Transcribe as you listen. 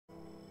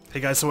Hey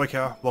guys, so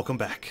here. Welcome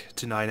back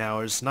to 9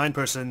 hours, 9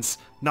 persons,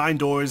 9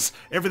 doors.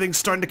 Everything's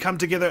starting to come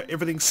together.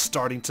 Everything's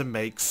starting to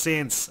make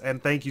sense.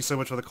 And thank you so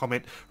much for the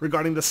comment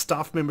regarding the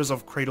staff members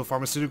of Cradle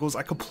Pharmaceuticals.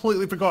 I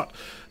completely forgot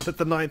that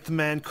the 9th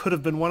man could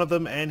have been one of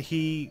them, and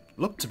he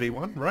looked to be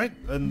one, right?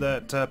 In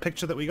that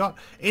picture that we got.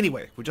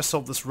 Anyway, we just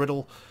solved this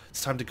riddle.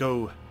 It's time to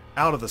go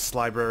out of this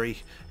library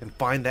and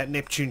find that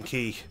Neptune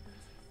key.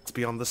 It's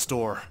beyond this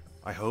door,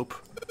 I hope.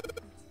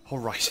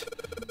 Alright,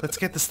 let's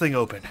get this thing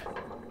open.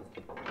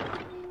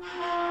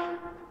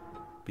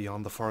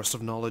 Beyond the forest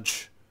of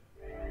knowledge.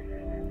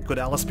 Could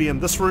Alice be in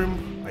this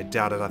room? I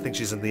doubt it. I think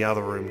she's in the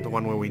other room, the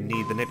one where we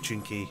need the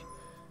Neptune key.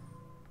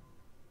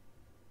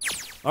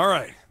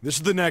 Alright, this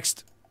is the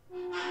next...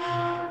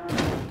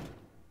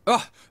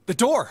 the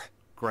door!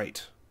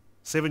 Great.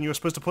 Seven, you were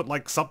supposed to put,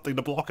 like, something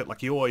to block it,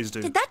 like you always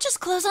do. Did that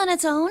just close on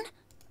its own?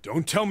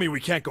 Don't tell me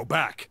we can't go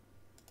back.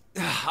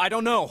 I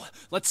don't know.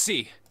 Let's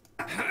see.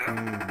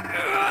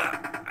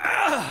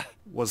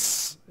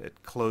 Was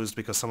it closed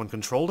because someone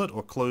controlled it,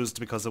 or closed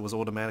because it was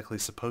automatically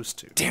supposed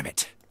to? Damn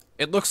it.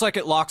 It looks like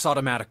it locks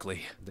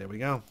automatically. There we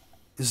go.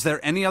 Is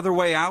there any other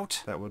way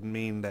out? That would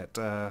mean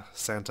that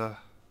Santa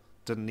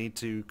didn't need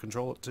to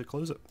control it to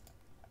close it.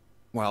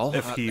 Well,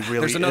 If he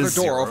really there's another is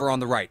door Zero. over on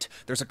the right.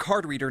 There's a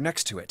card reader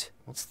next to it.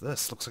 What's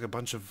this? Looks like a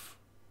bunch of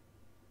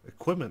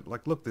equipment.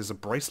 Like, look, there's a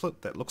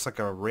bracelet that looks like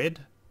a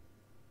red.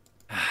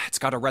 It's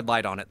got a red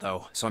light on it,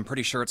 though, so I'm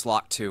pretty sure it's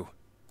locked, too.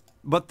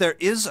 But there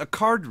is a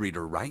card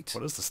reader, right?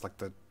 What is this, like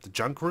the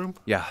junk room?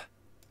 Yeah.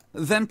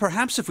 Then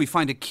perhaps if we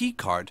find a key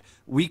card,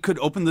 we could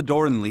open the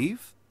door and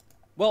leave?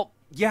 Well,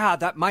 yeah,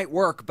 that might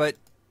work, but...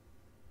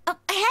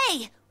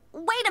 Hey!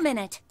 Wait a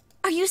minute!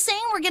 Are you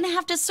saying we're gonna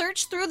have to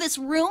search through this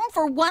room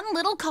for one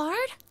little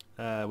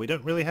card? We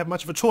don't really have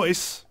much of a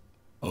choice.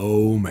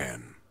 Oh,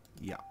 man.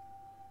 Yeah.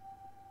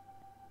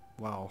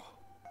 Wow.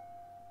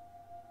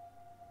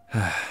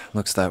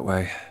 Looks that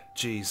way.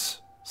 Jeez.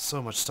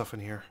 So much stuff in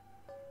here.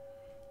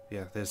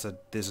 Yeah, there's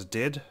a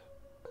dead.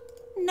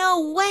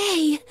 No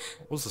way!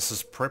 What was this,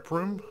 his prep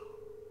room?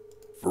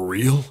 For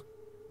real?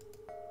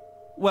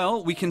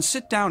 Well, we can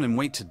sit down and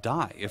wait to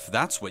die, if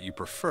that's what you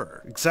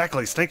prefer.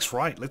 Exactly, Snake's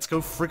right. Let's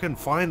go frickin'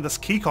 find this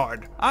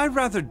keycard. I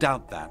rather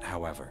doubt that,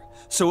 however.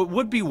 So it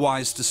would be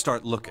wise to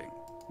start looking.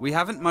 We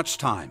haven't much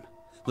time.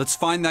 Let's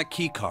find that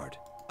key card.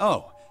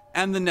 Oh,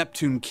 and the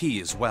Neptune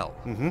key as well.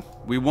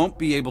 We won't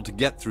be able to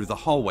get through the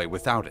hallway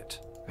without it.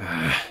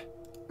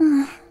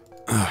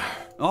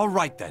 All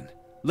right then,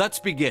 let's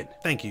begin.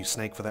 Thank you,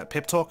 Snake, for that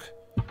pep talk.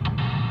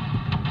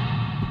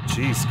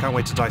 Jeez, can't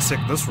wait to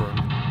dissect this room.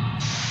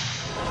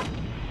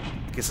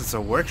 Guess it's a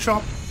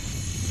workshop?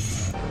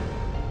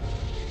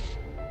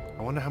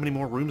 I wonder how many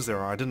more rooms there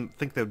are. I didn't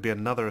think there would be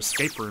another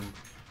escape room,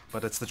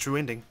 but it's the true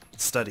ending.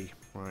 Study.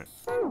 Alright.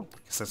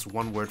 Guess that's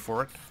one word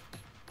for it.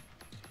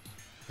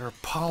 There are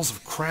piles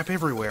of crap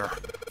everywhere.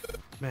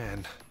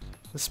 Man,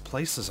 this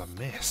place is a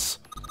mess.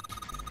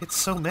 It's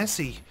so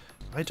messy.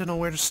 I don't know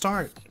where to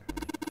start.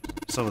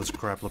 Some of this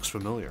crap looks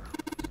familiar.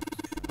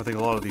 I think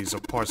a lot of these are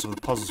parts of the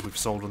puzzles we've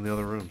solved in the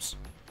other rooms.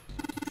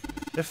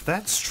 If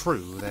that's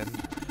true, then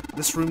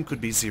this room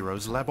could be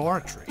Zero's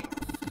laboratory.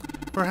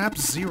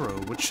 Perhaps Zero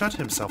would shut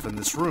himself in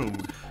this room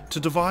to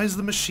devise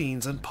the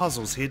machines and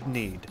puzzles he'd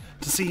need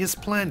to see his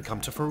plan come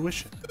to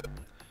fruition.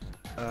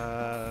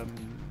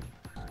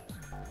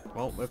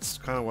 Well, that's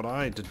kind of what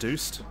I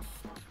deduced.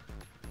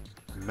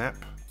 Map.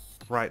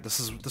 Right,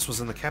 this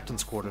was in the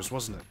captain's quarters,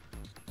 wasn't it?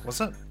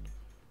 Was it?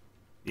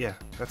 Yeah,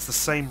 that's the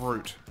same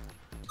route.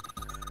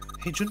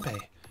 Hey Junpei,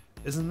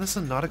 isn't this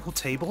a nautical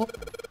table?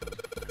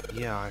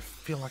 Yeah, I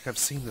feel like I've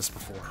seen this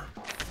before.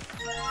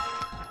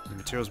 The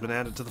material's been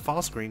added to the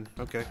file screen.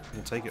 Okay,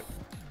 we'll take it.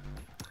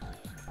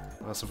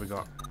 What else have we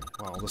got?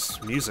 Wow,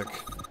 this music.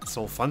 It's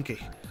all funky.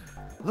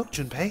 Look,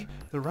 Junpei,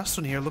 the rust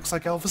on here looks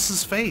like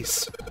Elvis's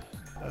face.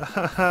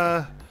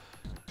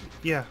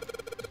 Yeah.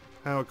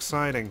 How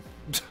exciting.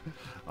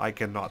 I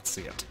cannot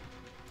see it.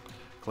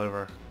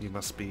 Clover, you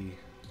must be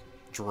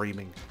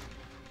dreaming.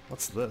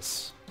 What's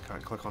this?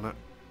 Can't click on it.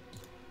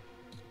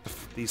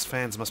 These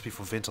fans must be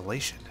for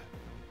ventilation.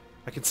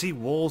 I can see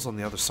walls on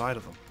the other side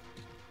of them.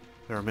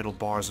 There are metal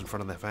bars in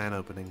front of the fan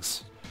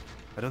openings.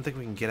 I don't think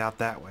we can get out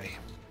that way.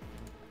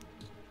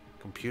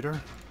 Computer?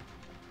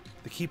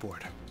 The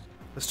keyboard.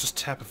 Let's just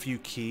tap a few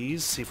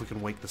keys, see if we can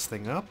wake this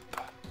thing up.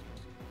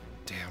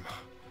 Damn.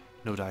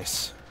 No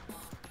dice.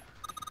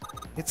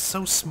 It's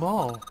so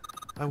small.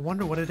 I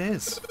wonder what it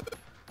is.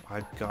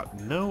 I've got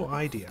no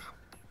idea.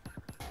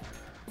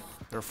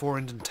 There are 4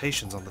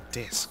 indentations on the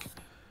desk.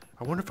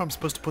 I wonder if I'm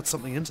supposed to put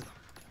something into them.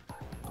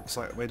 Looks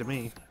like that way to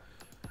me.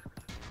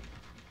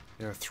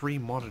 There are 3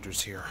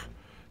 monitors here.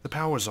 The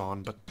power's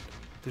on, but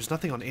there's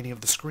nothing on any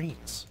of the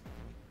screens.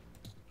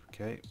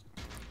 Okay.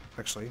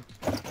 Actually,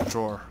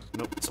 drawer.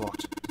 Nope, it's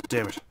locked.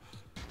 Damn it.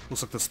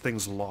 Looks like this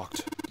thing's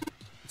locked.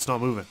 It's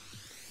not moving.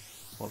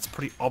 Well, it's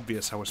pretty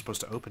obvious how we're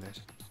supposed to open it.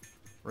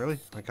 Really?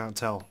 I can't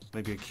tell.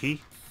 Maybe a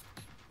key?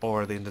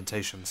 Or the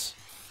indentations.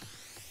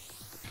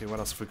 Okay, what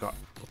else have we got?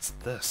 What's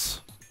this?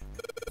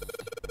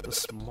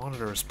 This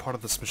monitor is part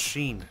of this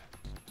machine.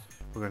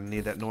 We're gonna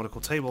need that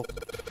nautical table.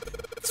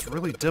 It's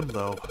really dim,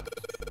 though.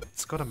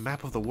 It's got a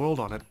map of the world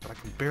on it, but I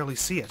can barely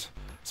see it.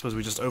 Suppose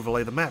we just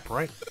overlay the map,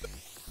 right?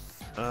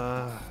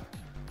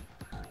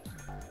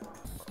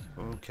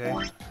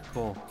 Okay,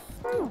 cool.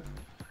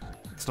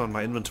 It's not in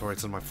my inventory,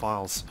 it's in my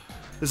files.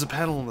 There's a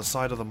panel on the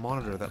side of the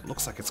monitor that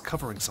looks like it's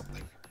covering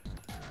something.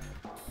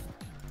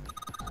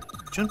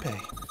 Junpei,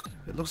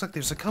 it looks like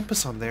there's a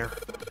compass on there.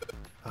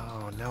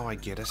 Oh, now I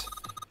get it.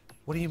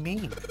 What do you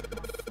mean?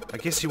 I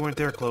guess you weren't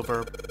there,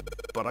 Clover,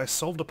 but I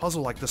solved a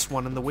puzzle like this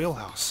one in the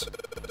wheelhouse.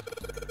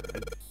 I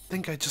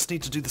think I just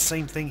need to do the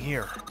same thing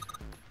here.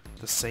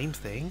 The same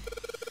thing?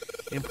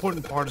 The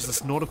important part is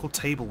this nautical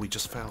table we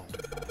just found.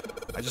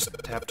 I just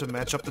have to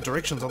match up the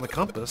directions on the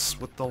compass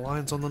with the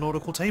lines on the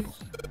nautical table.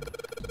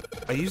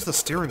 I used the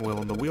steering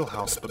wheel in the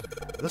wheelhouse,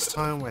 but this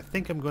time I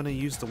think I'm going to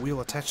use the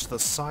wheel attached to the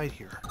side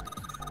here.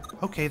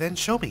 Okay, then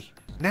show me.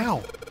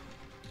 Now!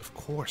 Of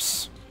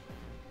course.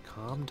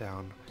 Calm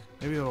down.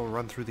 Maybe it'll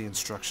run through the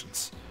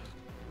instructions.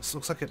 This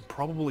looks like it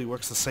probably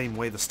works the same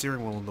way the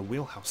steering wheel in the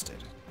wheelhouse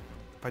did.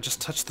 If I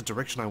just touch the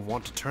direction I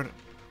want it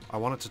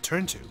to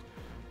turn to,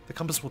 the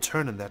compass will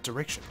turn in that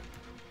direction.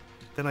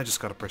 Then I just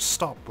gotta press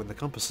stop when the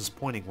compass is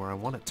pointing where I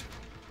want it to.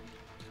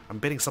 I'm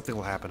betting something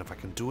will happen if I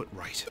can do it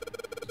right.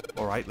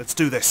 Alright, let's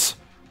do this!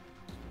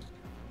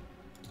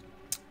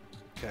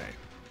 Okay.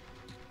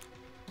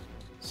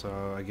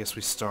 So, I guess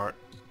we start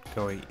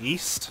going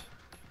east?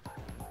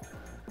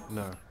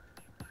 No.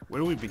 Where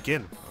do we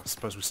begin? I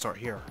suppose we start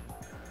here.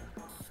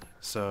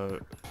 So,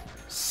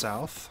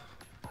 south.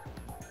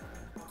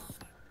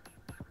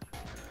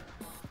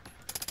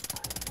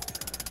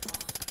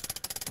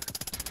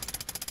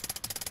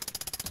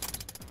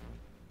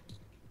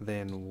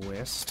 Then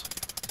west.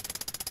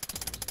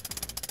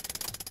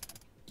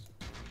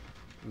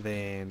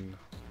 Then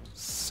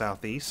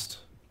southeast.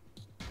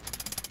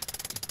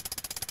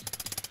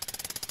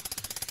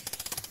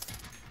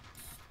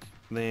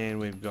 Then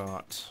we've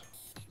got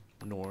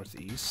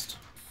northeast.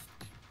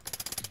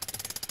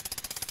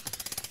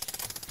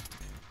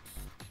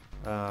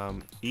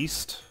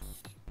 East.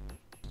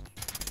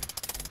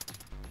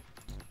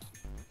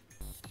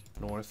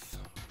 North.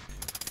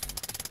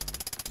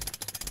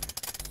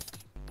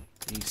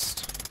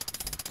 East.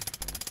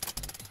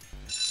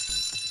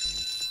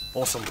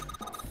 Awesome.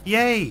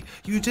 Yay!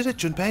 You did it,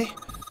 Junpei!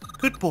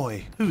 Good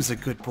boy. Who's a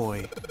good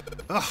boy?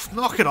 Ugh,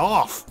 knock it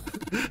off!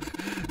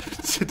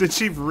 Did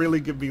she really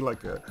give me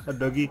like a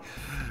noogie?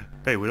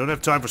 Hey, we don't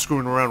have time for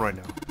screwing around right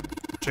now.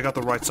 Check out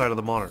the right side of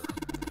the monitor.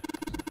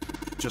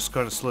 Just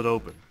kind of slid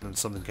open, and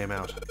something came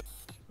out.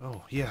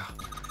 Oh, yeah.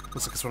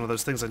 Looks like it's one of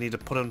those things I need to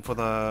put in for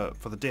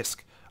the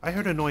disc. I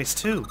heard a noise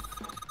too.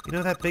 You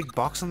know that big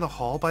box in the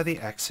hall by the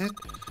exit?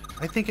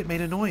 I think it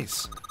made a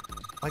noise.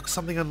 Like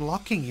something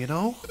unlocking, you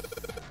know?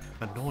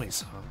 A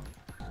noise, huh?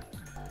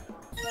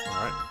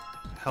 Alright.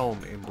 Helm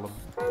emblem.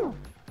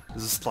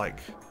 Is this like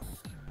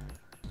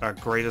our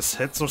greatest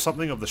hits or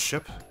something of the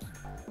ship?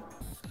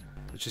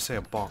 Did she say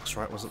a box,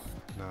 right? Was it?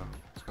 No.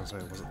 I was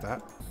gonna say, was it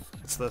that?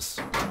 What's this?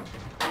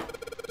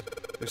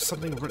 There's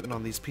something written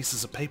on these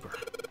pieces of paper.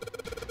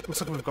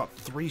 Looks like we've got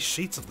 3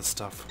 sheets of the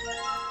stuff.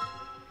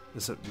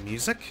 Is it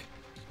music?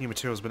 New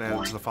material has been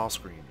added to the file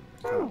screen.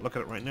 Can't look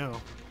at it right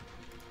now.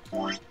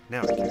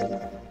 Now I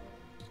can.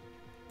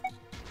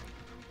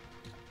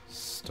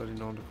 Study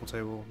nautical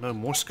table. No,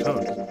 Morse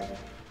code.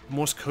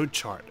 Morse code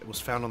chart. It was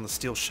found on the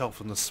steel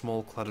shelf in the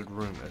small cluttered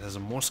room. It has a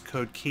Morse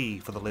code key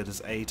for the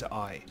letters A to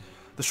I.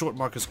 The short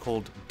mark is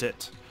called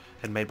DIT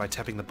and made by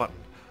tapping the button.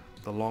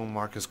 The long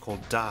mark is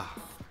called DA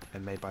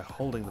and made by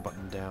holding the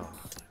button down.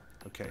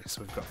 Okay,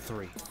 so we've got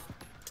 3.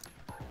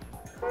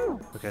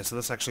 Okay, so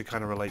this actually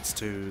kind of relates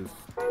to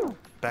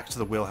back to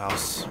the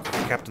wheelhouse,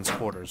 the captain's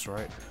quarters,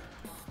 right?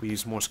 We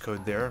use Morse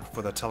code there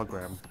for the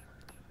telegram.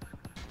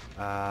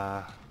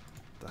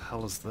 The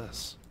hell is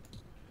this?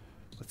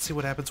 Let's see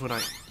what happens when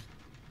I...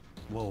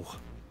 Whoa.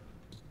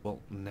 Well,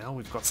 now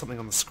we've got something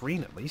on the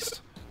screen at least.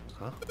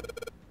 Huh?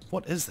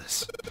 What is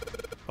this?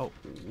 Oh,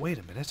 wait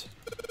a minute.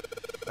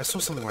 I saw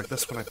something like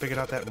this when I figured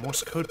out that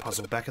Morse code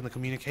puzzle back in the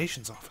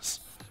communications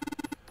office.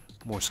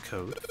 Morse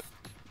code?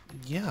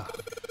 Yeah.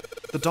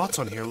 The dots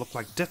on here look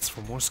like dits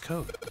for Morse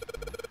code.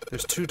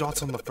 There's 2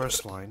 dots on the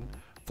first line,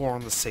 4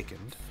 on the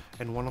second,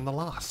 and 1 on the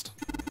last.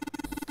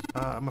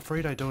 I'm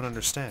afraid I don't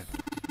understand.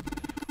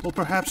 Well,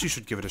 perhaps you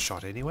should give it a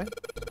shot anyway?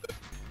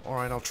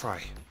 Alright, I'll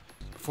try.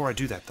 Before I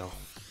do that, though,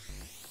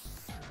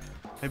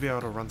 maybe I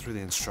ought to run through the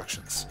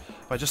instructions.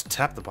 If I just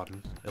tap the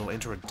button, it'll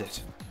enter a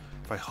DIT.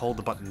 If I hold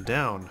the button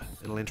down,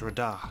 it'll enter a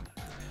DA.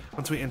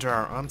 Once we enter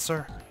our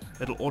answer,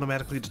 it'll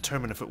automatically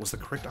determine if it was the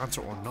correct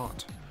answer or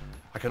not.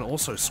 I can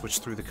also switch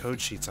through the code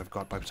sheets I've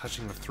got by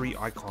touching the 3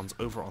 icons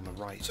over on the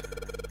right.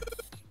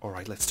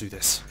 Alright, let's do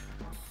this.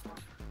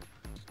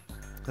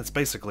 That's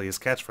basically his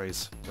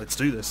catchphrase. Let's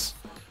do this.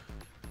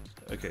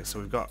 Okay, so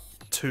we've got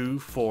 2,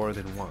 4,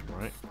 then 1,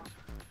 right?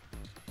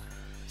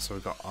 So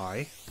we've got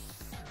I.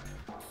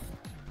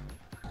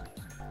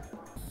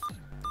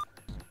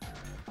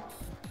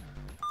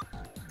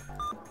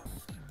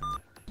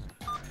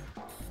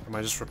 Am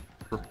I just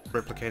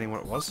replicating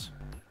what it was?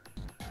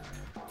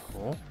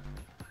 Cool.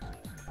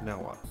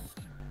 Now what?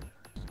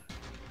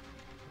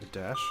 A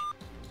dash.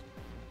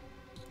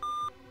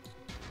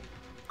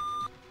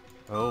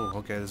 Oh,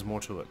 okay, there's more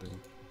to it then.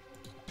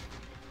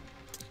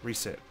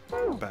 Reset.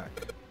 Back.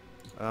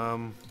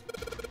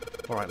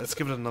 Alright, let's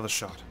give it another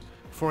shot.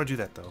 Before I do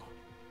that though,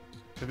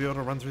 to be able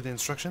to run through the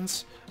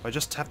instructions, if I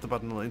just tap the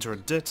button, it'll enter a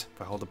dit.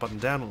 If I hold the button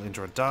down, it'll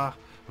enter a da.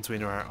 Once we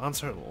enter our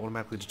answer, it will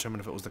automatically determine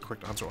if it was the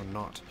correct answer or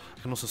not.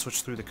 I can also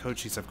switch through the code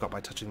sheets I've got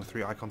by touching the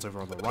 3 icons over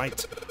on the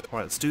right.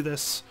 Alright, let's do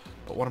this.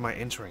 But what am I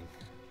entering?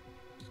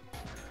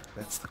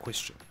 That's the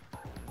question.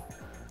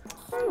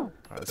 Alright,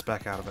 let's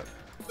back out of it.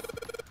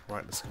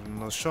 Right, let's give it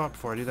another shot.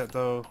 Before I do that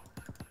though,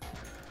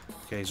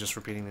 okay, he's just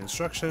repeating the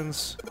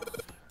instructions.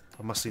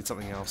 I must need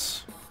something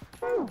else.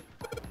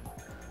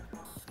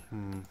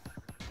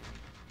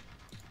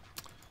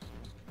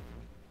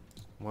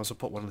 Might as well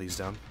put one of these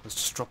down. Let's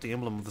just drop the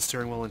emblem of the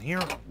steering wheel in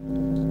here.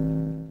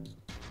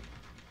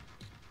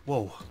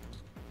 Whoa.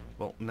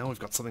 Well, now we've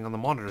got something on the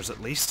monitors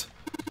at least.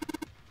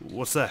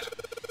 What's that?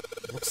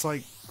 Looks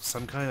like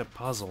some kind of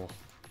puzzle.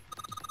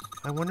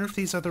 I wonder if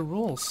these are the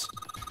rules.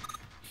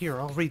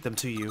 Here, I'll read them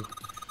to you.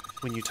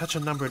 When you touch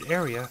a numbered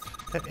area,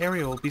 that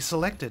area will be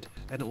selected,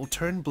 and it will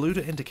turn blue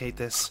to indicate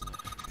this.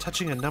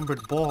 Touching a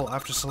numbered ball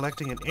after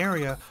selecting an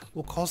area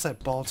will cause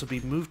that ball to be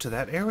moved to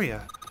that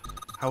area.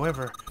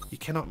 However, you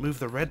cannot move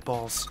the red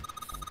balls.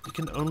 You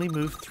can only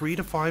move 3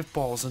 to 5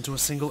 balls into a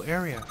single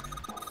area.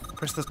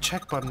 Press the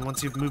check button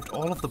once you've moved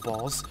all of the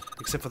balls,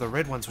 except for the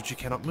red ones which you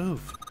cannot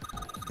move.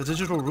 The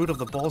digital root of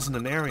the balls in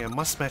an area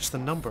must match the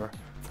number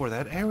for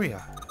that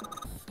area.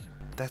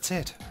 That's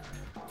it.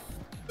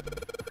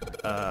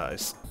 I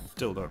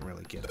still don't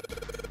really get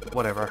it.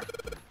 Whatever.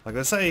 Like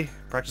they say,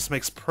 practice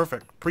makes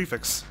perfect.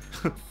 Prefix.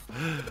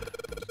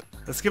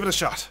 Let's give it a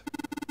shot.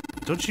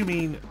 Don't you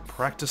mean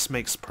practice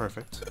makes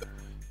perfect?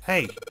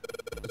 Hey,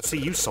 let's see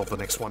you solve the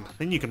next one.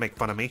 Then you can make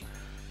fun of me.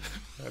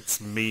 That's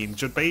mean.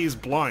 Junpei is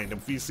blind.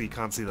 Obviously, he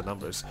can't see the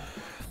numbers.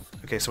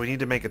 Okay, so we need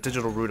to make a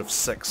digital root of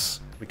 6.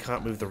 We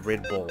can't move the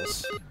red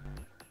balls.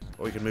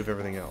 But we can move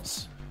everything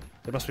else.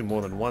 There must be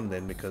more than one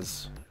then,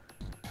 because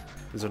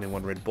there's only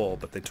one red ball,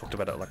 but they talked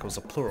about it like it was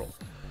a plural.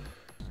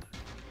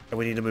 And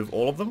we need to move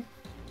all of them?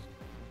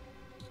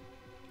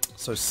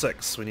 So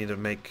 6. We need to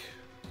make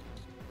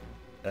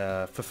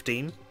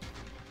 15.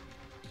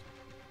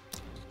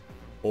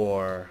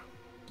 Or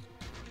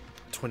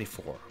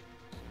 24.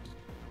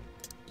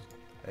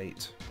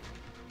 8.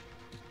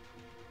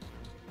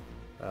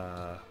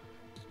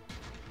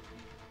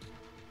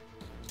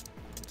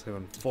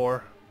 7,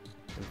 4,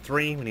 and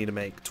 3. We need to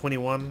make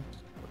 21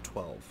 or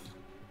 12.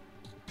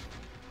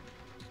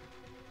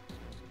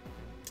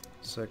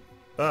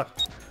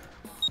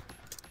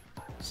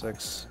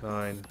 6,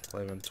 9,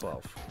 11,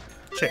 12.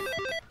 Check.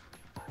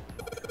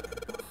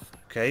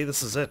 Okay,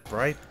 this is it,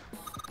 right?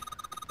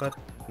 But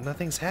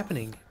nothing's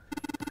happening.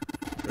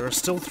 There are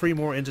still 3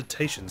 more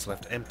indentations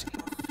left empty.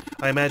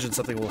 I imagine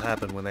something will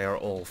happen when they are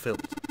all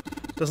filled.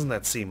 Doesn't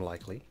that seem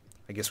likely?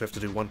 I guess we have to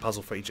do one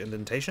puzzle for each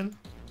indentation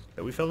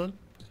that we fill in?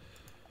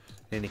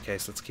 In any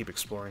case, let's keep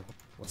exploring.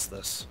 What's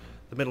this?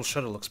 The metal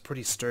shutter looks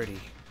pretty sturdy.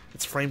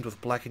 It's framed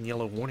with black and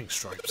yellow warning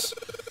stripes.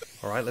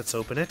 Alright, let's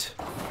open it.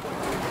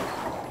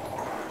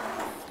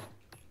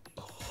 Oh,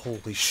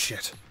 holy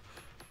shit.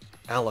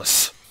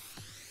 Alice.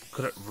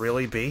 Could it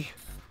really be?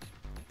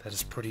 That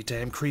is pretty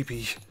damn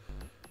creepy.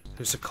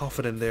 There's a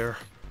coffin in there.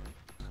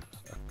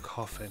 A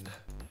coffin.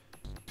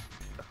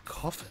 A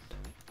coffin?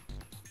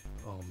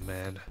 Oh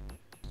man.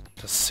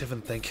 Does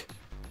Seven think?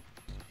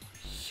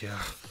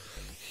 Yeah.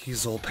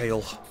 He's all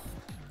pale.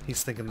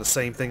 He's thinking the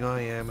same thing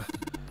I am.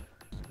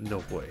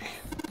 No way.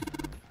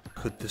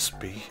 Could this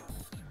be?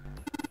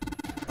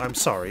 I'm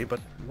sorry,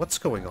 but what's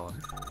going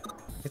on?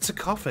 It's a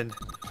coffin.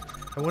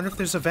 I wonder if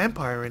there's a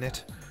vampire in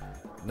it.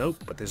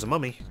 Nope, but there's a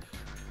mummy.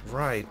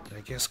 Right,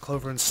 I guess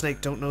Clover and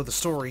Snake don't know the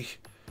story.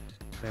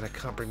 Man, I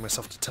can't bring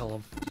myself to tell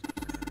them.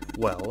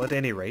 Well, at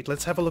any rate,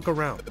 let's have a look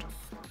around.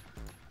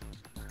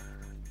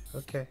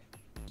 Okay.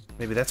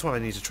 Maybe that's what I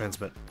need to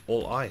transmit.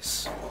 All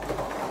ice.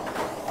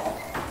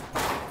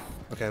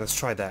 Okay, let's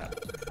try that.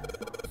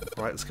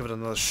 Alright, let's give it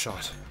another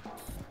shot.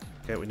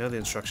 Okay, we know the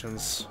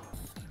instructions.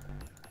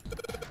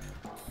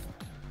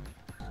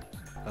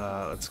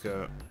 Let's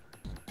go.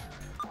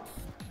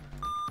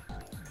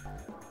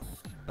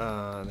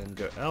 Then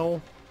go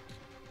L.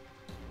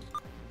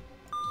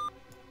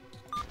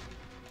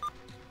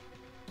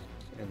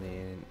 And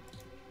then...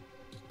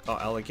 Oh,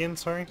 L again,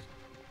 sorry.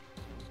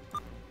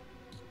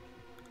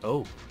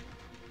 Oh. You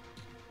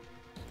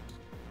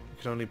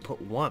can only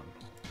put one.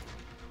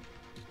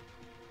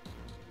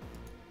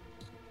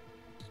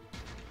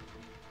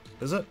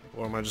 Is it?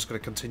 Or am I just going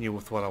to continue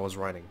with what I was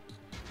writing?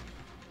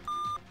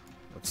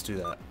 Let's do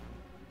that.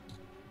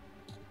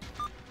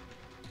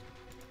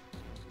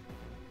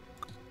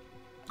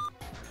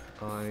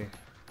 I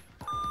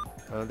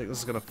don't think this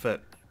is going to fit.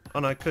 Oh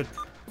no, I could.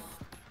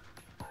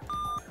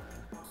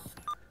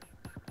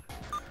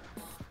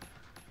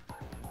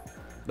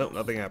 Nope,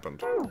 nothing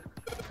happened.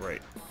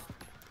 Great.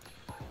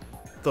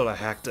 Thought I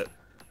hacked it.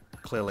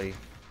 Clearly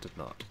did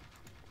not.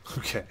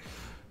 Okay.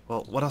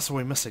 Well, what else are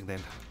we missing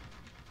then?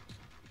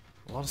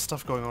 A lot of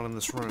stuff going on in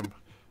this room.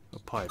 A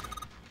pipe.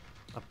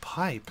 A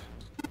pipe?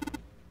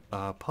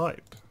 A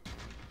pipe.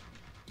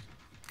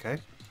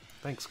 Okay.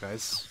 Thanks,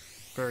 guys.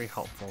 Very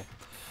helpful.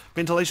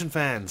 Ventilation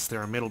fans.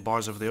 There are metal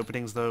bars over the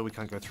openings, though. We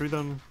can't go through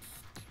them.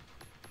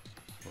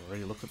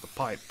 Already looked at the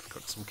pipe.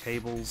 Got some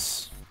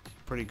cables.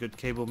 Pretty good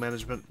cable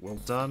management. Well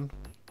done.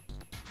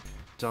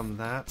 Done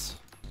that.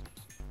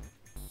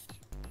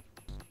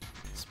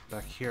 It's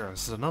back here.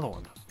 This is another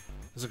one.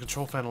 There's a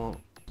control panel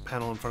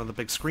in front of the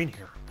big screen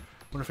here.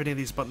 Wonder if any of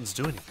these buttons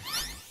do anything.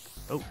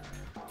 Oh.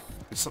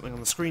 There's something on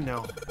the screen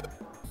now.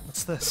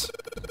 What's this?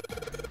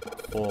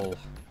 All.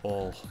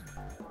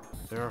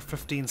 There are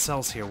 15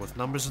 cells here with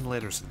numbers and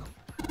letters in them.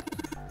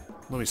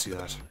 Let me see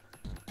that.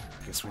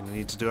 Guess we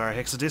need to do our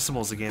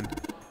hexadecimals again.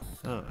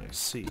 Oh, I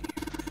see.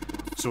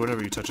 So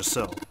whenever you touch a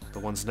cell, the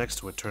ones next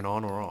to it turn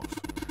on or off.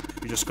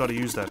 You just gotta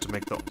use that to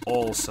make the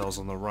all cells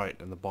on the right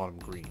and the bottom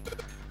green.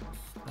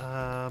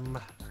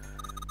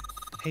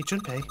 Hey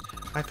Junpei,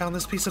 I found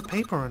this piece of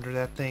paper under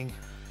that thing.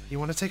 You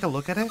want to take a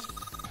look at it?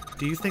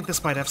 Do you think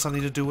this might have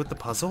something to do with the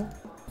puzzle?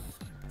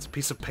 It's a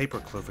piece of paper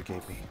Clover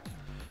gave me.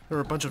 There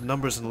are a bunch of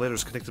numbers and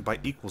letters connected by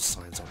equals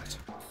signs on it.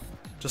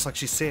 Just like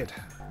she said,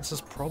 this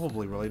is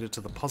probably related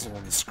to the puzzle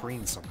on the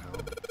screen somehow.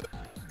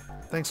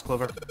 Thanks,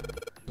 Clover.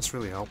 This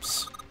really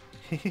helps.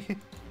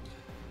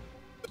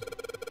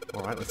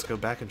 Alright, let's go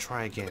back and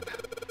try again.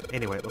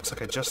 Anyway, it looks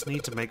like I just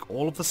need to make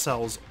all of the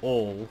cells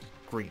all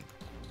green.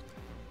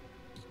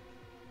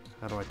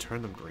 How do I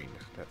turn them green?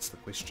 That's the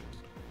question.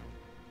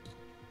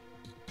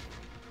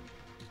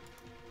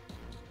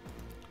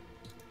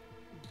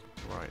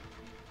 Right.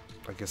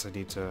 I guess I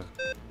need to...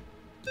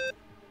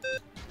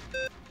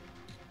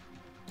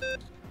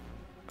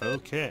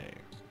 Okay.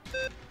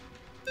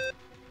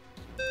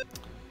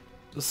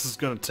 This is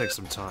gonna take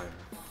some time.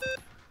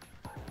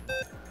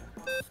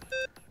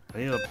 I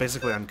need to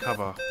basically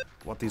uncover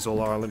what these all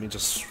are. Let me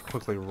just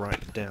quickly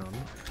write it down.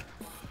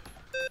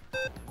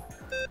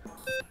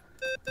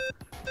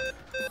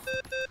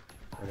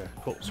 Okay,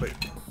 cool, sweet.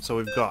 So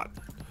we've got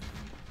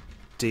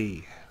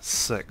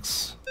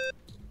D6.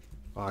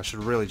 Oh, I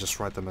should really just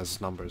write them as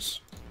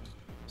numbers.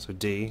 So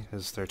D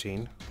is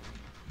 13.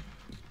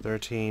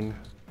 13,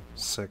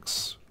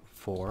 6,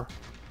 4.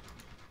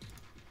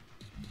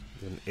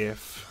 Then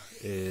F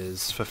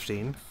is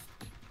 15.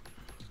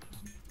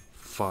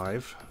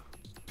 5.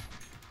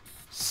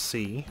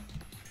 C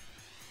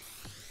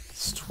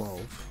is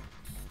 12.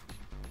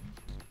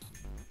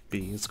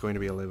 B is going to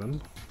be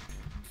 11.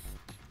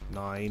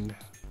 9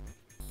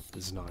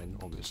 is 9,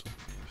 obviously.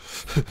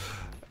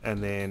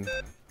 And then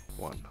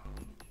 1.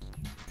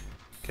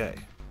 Okay.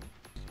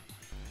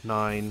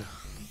 9,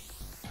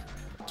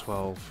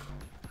 12,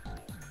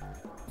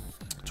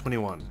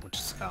 21, which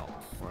is L,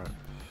 right?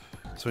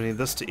 So we need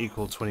this to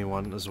equal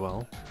 21 as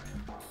well.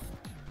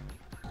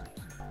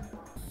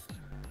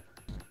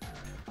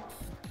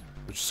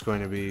 Which is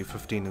going to be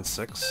 15 and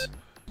 6.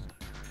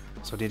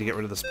 So I need to get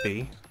rid of this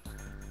B.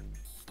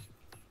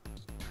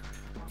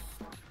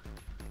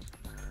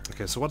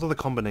 Okay, so what are the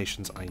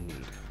combinations I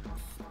need?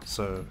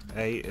 So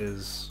A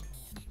is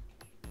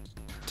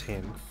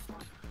 10.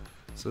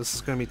 So this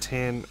is going to be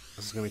 10,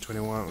 this is going to be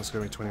 21, this is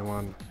going to be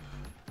 21.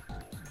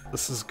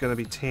 This is going to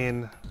be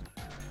 10,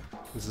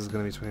 this is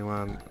going to be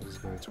 21, this is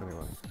going to be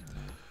 21.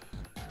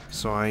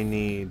 So I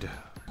need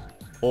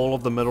all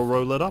of the middle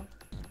row lit up.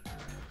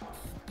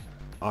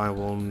 I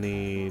will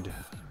need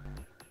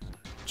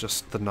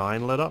just the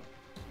 9 lit up.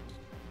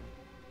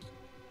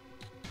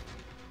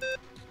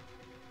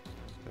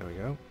 There we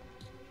go.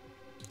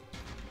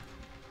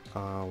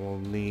 We'll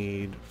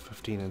need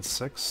 15 and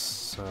 6,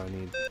 so I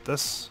need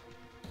this.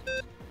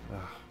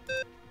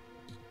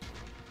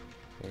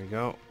 There we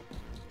go.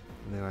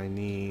 And then I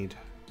need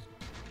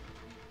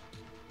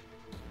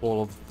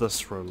all of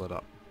this row lit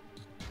up.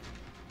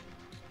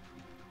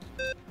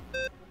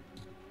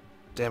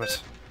 Damn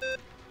it.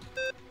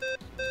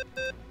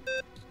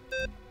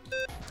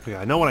 Okay,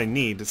 I know what I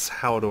need, it's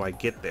how do I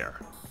get there.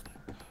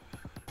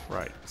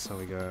 Right, so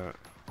we go...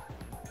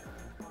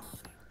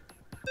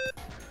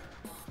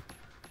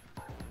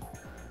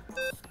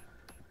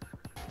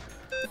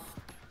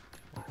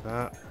 like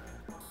that.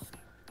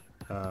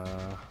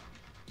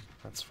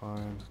 That's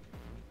fine.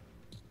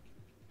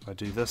 If I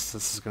do this,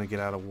 this is gonna get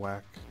out of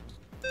whack.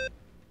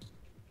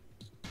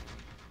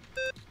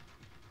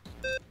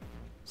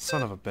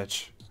 Son of a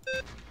bitch.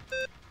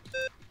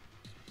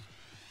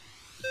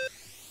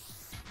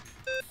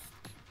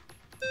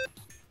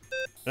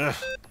 Ugh.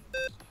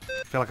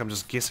 I feel like I'm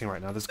just guessing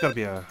right now. There's gotta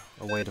be a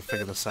way to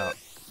figure this out.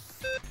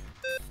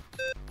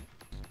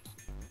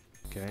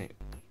 Okay.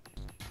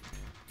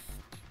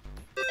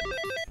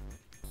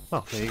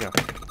 Oh, there you go.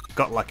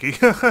 Got lucky.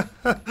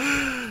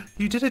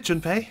 You did it,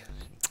 Junpei.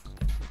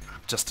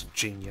 I'm just a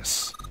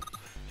genius.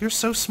 You're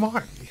so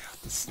smart. Yeah,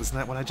 isn't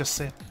that what I just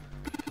said?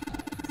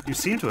 You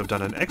seem to have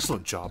done an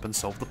excellent job and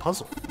solved the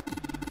puzzle.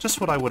 Just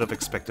what I would have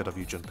expected of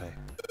you, Junpei.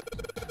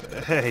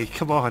 Hey,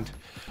 come on.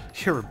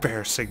 You're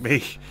embarrassing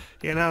me.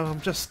 You know, I'm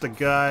just a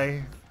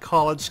guy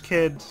college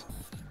kid.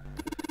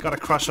 Got a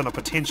crush on a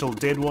potential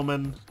dead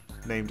woman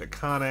named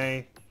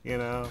Akane, you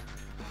know.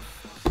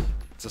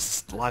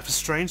 Just, life is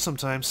strange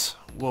sometimes.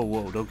 Whoa,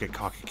 whoa, don't get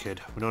cocky,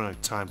 kid. We don't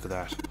have time for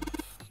that.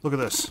 Look at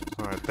this.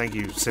 Alright, thank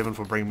you, Seven,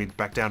 for bringing me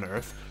back down to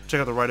Earth. Check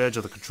out the right edge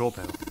of the control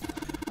panel.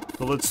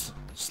 The lid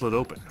slid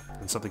open,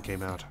 and something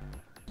came out.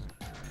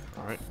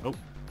 Alright, oh,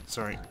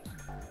 sorry.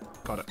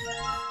 Got it.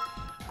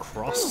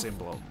 Cross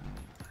emblem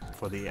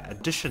for the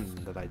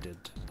addition that I did.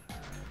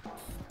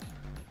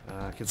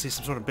 I can see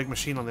some sort of big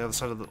machine on the other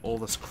side of all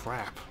this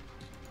crap.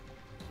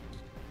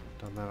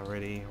 Done that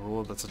already.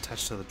 Rule that's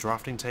attached to the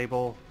drafting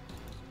table.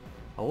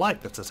 A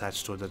light that's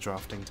attached to the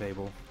drafting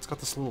table. It's got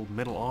this little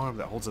metal arm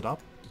that holds it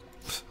up.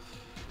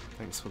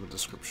 Thanks for the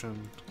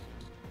description.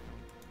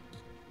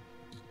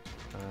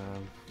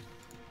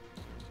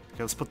 Okay,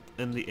 let's put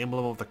in the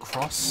emblem of the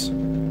cross.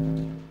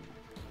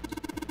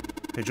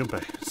 Hey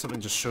Junpei, something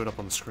just showed up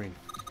on the screen.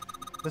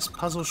 This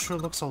puzzle sure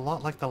looks a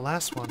lot like the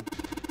last one.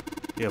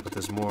 Yeah, but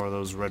there's more of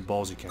those red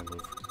balls you can't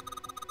move.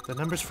 The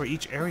numbers for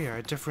each area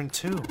are different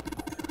too.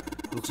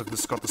 Looks like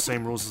this got the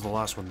same rules as the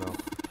last one though.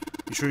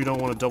 You sure you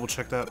don't want to double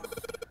check that?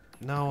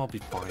 No, I'll be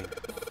fine.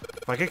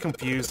 If I get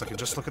confused, I can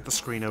just look at the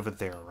screen over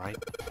there, right?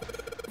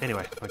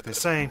 Anyway, like they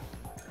say,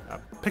 a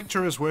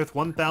picture is worth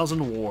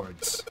 1,000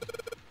 words.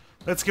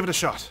 Let's give it a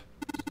shot.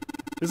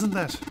 Isn't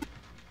that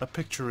a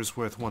picture is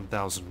worth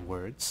 1,000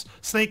 words?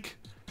 Snake,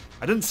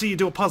 I didn't see you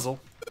do a puzzle.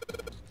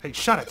 Hey,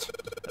 shut it.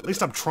 At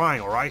least I'm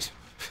trying, alright?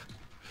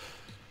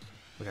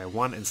 Okay,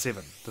 1 and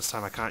 7. This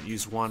time I can't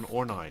use 1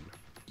 or 9.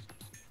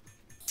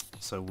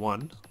 So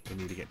 1, we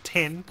need to get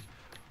 10,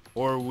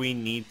 or we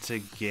need to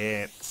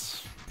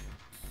get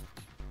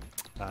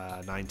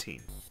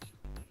 19.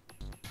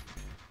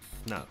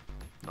 No,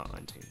 not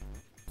 19.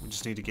 We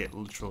just need to get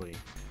literally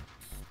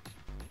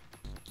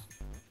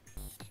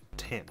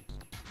 10.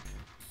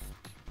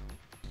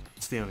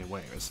 It's the only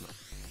way, isn't it?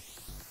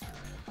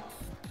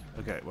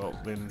 Okay, well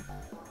then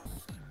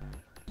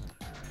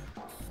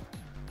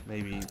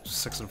maybe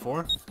 6 and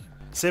 4.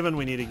 7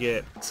 we need to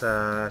get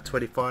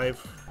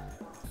 25.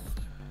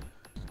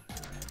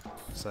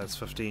 So that's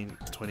 15,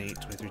 20,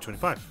 23,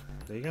 25.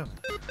 There you go.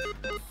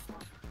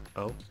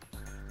 Oh.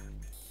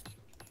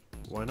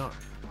 Why not?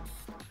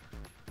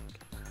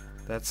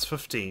 That's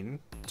 15,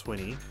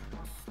 20,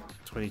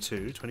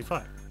 22,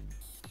 25.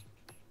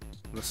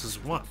 This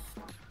is 1.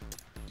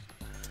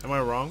 Am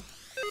I wrong?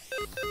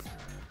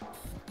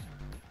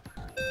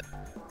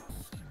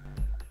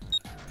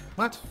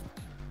 What?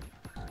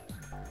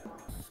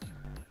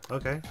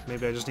 Okay,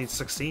 maybe I just need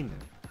 16 then.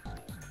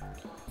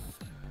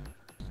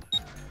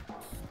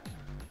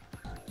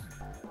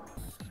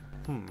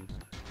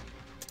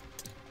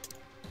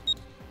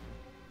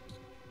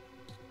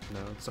 No,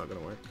 it's not gonna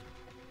work.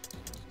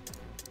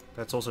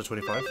 That's also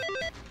 25.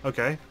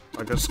 Okay,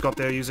 I just got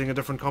there using a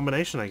different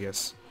combination, I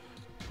guess.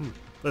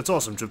 That's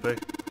awesome, Junpei.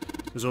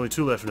 There's only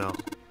 2 left now.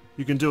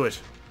 You can do it.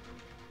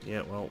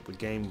 Yeah, well, the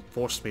game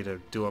forced me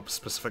to do a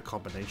specific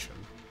combination.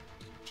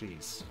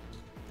 Jeez.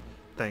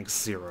 Thanks,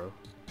 Zero.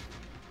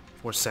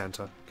 Or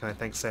Santa. Can I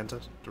thank Santa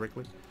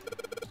directly?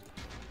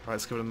 Alright,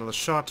 let's give it another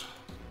shot.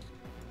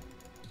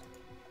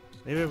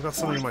 Maybe I've got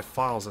something in my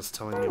files that's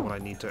telling me what I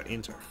need to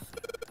enter.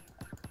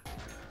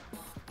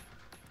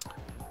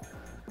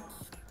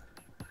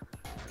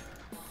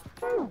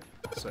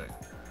 So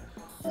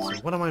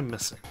what am I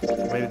missing?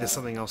 Maybe there's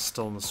something else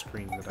still on the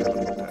screen that I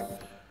haven't looked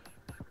at.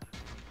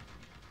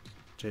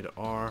 J to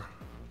R.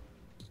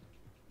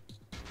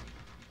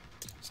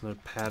 There's no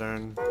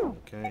pattern.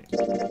 Okay.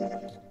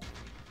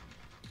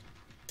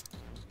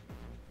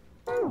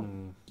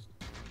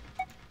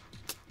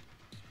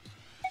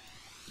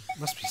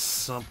 Must be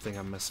something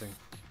I'm missing.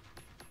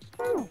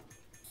 Got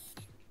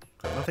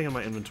nothing in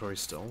my inventory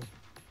still.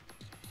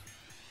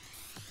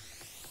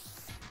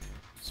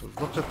 So we've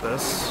looked at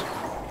this.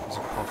 There's a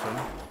coffin.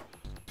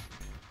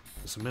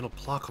 There's a metal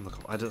plaque on the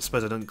coffin. I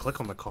suppose I didn't click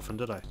on the coffin,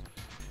 did I?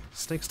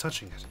 Snake's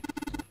touching it.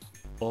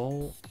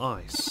 All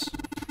ice.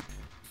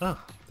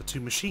 Ah, the 2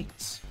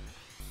 machines.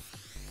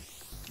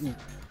 Ooh.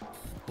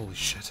 Holy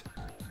shit.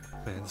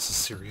 Man, this is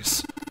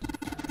serious.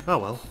 Oh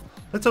well,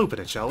 let's open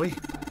it, shall we?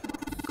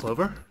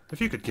 Clover,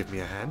 if you could give me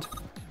a hand.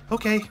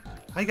 Okay,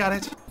 I got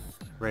it.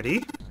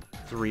 Ready?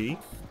 3,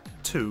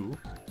 2,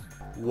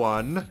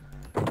 1.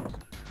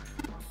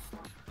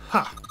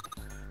 Ha!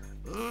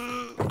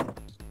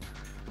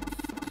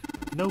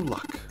 No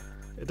luck.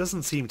 It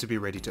doesn't seem to be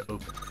ready to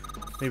open.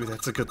 Maybe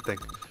that's a good thing.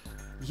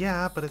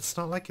 Yeah, but it's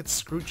not like it's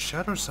screwed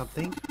shut or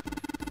something.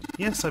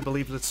 Yes, I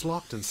believe it's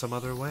locked in some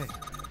other way.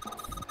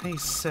 Hey,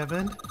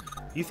 Seven,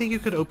 you think you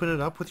could open it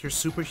up with your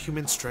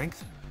superhuman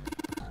strength?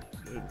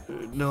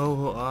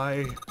 No,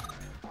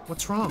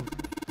 What's wrong?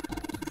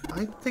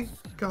 I think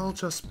I'll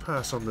just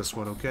pass on this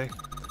one, okay?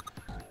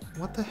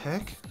 What the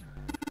heck?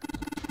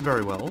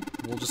 Very well,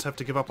 we'll just have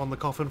to give up on the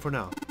coffin for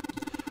now.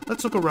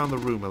 Let's look around the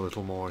room a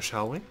little more,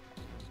 shall we?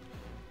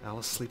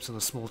 Alice sleeps in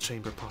a small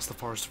chamber past the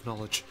Forest of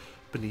Knowledge,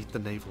 beneath the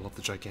navel of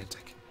the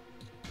Gigantic.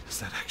 Is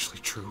that actually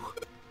true?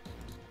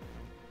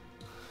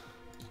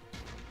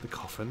 The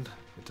coffin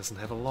It doesn't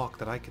have a lock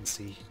that I can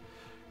see.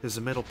 There's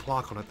a metal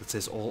plaque on it that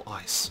says all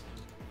ice.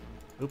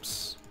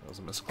 Oops, that was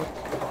a misclick.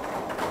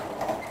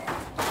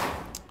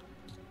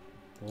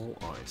 All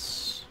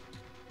ice.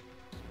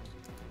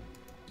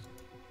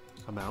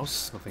 A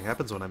mouse. Nothing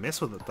happens when I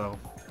mess with it, though.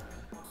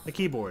 A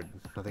keyboard.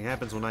 Nothing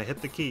happens when I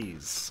hit the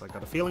keys. I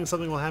got a feeling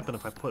something will happen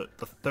if I put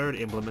the third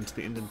emblem into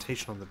the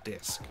indentation on the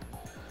disc.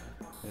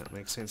 Yeah, it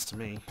makes sense to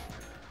me.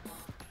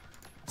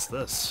 What's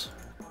this?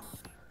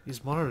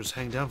 These monitors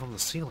hang down from the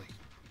ceiling.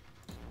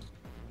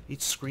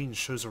 Each screen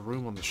shows a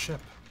room on the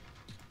ship.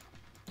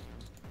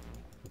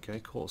 Okay,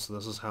 cool. So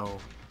this is how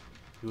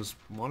he was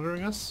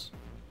monitoring us?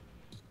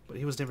 But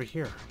he was never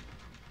here.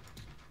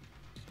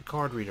 The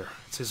card reader.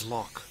 It's his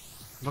lock.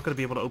 I'm not going to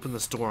be able to open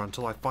this door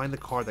until I find the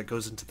card that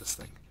goes into this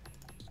thing.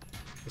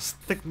 This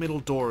thick metal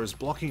door is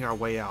blocking our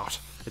way out.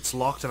 It's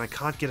locked and I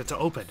can't get it to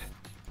open.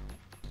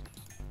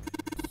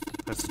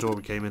 That's the door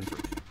we came in through.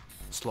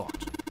 It's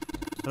locked.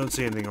 I don't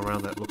see anything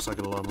around that looks like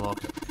it'll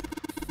unlock it.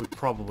 We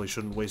probably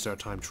shouldn't waste our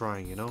time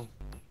trying, you know?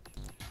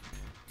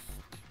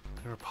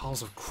 There are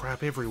piles of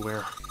crap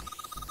everywhere.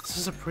 This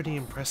is a pretty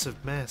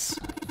impressive mess.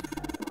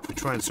 If we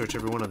try and search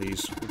every one of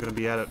these, we're going to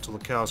be at it till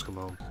the cows come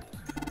home.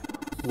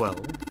 Well,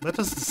 that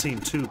doesn't seem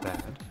too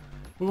bad.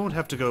 We won't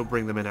have to go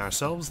bring them in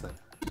ourselves, then.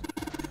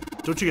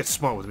 Don't you get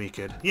smart with me,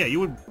 kid. Yeah, you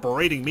were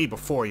berating me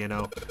before, you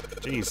know.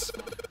 Jeez.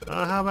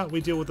 How about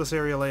we deal with this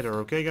area later,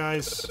 okay,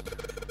 guys?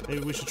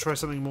 Maybe we should try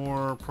something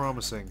more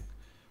promising.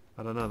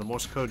 I don't know, the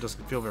Morse code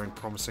doesn't feel very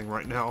promising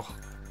right now.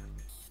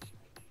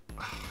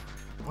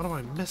 What am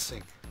I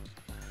missing?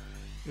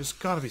 There's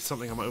gotta be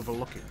something I'm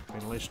overlooking.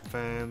 Ventilation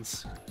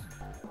fans.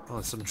 Oh,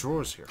 there's some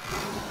drawers here.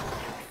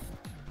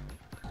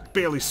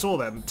 Barely saw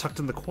that and tucked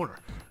in the corner.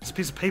 There's a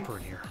piece of paper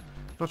in here.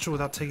 Not sure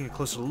without taking a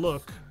closer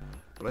look,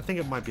 but I think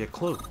it might be a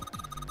clue.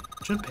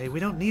 Junpei, we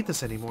don't need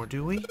this anymore,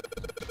 do we?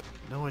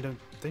 No, I don't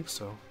think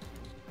so.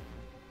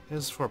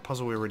 This is for a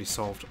puzzle we already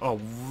solved. Oh,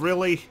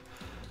 really?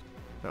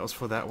 That was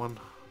for that one?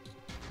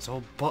 There's a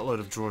whole buttload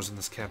of drawers in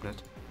this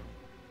cabinet.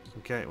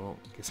 Okay, well,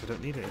 I guess I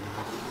don't need it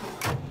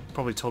anymore.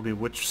 Probably told me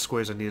which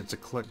squares I needed to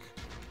click.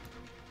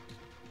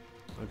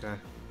 Okay.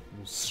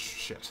 Oh,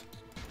 shit.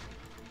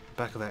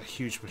 Back of that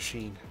huge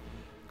machine.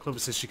 Clover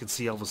says she can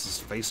see Elvis's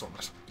face on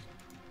it.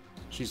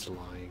 She's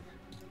lying.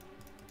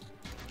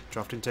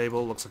 Drafting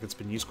table, looks like it's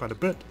been used quite a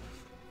bit.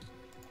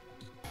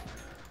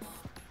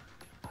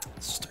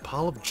 It's just a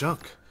pile of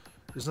junk.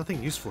 There's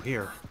nothing useful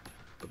here.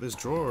 But there's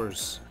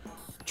drawers.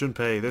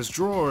 Junpei, there's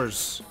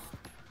drawers!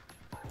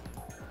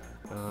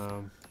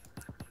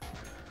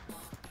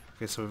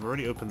 Okay, so we've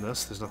already opened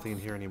this. There's nothing in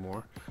here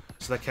anymore.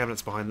 So that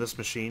cabinet's behind this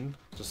machine,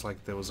 just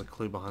like there was a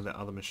clue behind that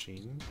other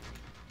machine.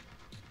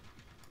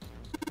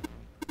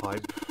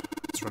 Pipe.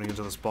 It's running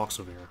into this box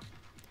over here.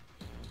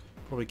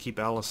 Probably keep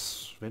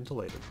Alice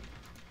ventilated.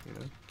 You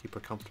know, keep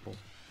her comfortable.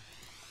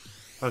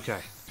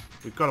 Okay,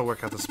 we've got to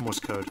work out this Morse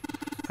code.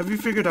 Have you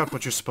figured out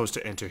what you're supposed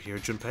to enter here,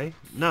 Junpei?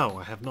 No,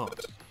 I have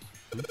not.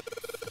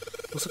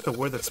 Looks like the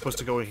word that's supposed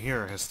to go in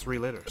here has 3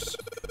 letters.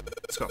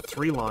 It's got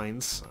 3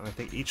 lines, and I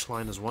think each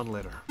line is 1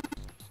 letter.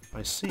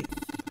 I see.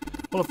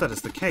 Well, if that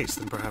is the case,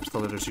 then perhaps the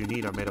letters you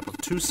need are made up of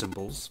 2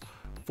 symbols,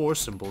 4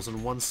 symbols,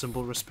 and 1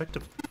 symbol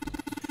respectively.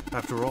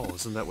 After all,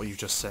 isn't that what you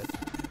just said?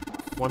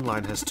 One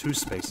line has 2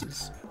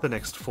 spaces, the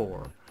next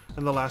 4,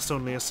 and the last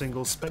only a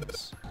single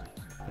space.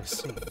 I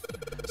see.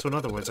 So in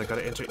other words, I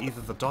gotta enter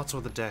either the dots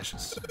or the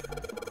dashes.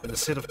 In a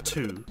set of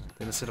 2,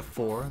 then a set of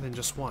 4, then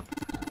just 1.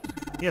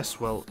 Yes,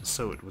 well,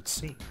 so it would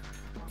seem.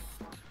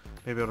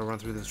 Maybe I ought to run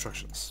through the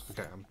instructions.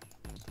 Okay,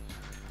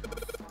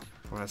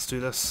 Alright, let's do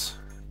this.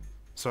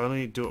 So I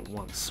only do it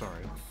once,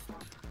 sorry.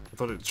 I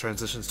thought it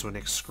transitions to a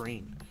next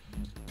screen.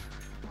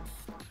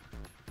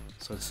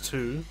 So it's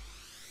 2,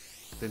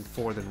 then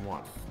 4, then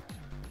 1.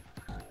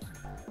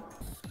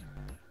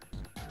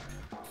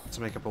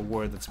 To make up a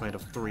word that's made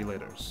of 3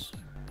 letters.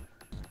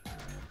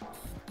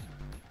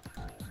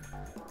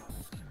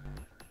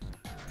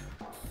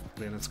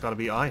 Then it's gotta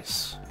be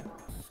ice.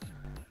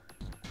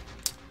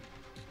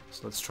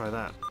 So let's try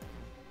that.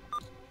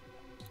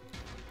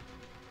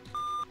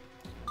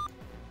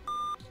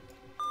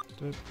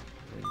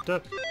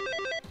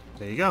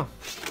 There you go.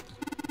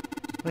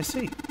 I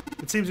see.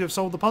 It seems you have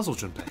solved the puzzle,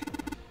 Junpei.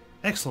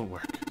 Excellent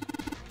work.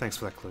 Thanks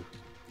for that clue.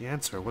 The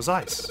answer was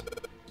ice.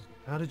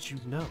 How did you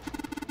know?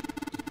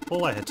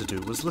 All I had to do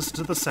was listen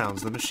to the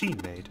sounds the machine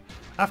made.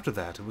 After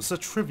that, it was a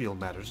trivial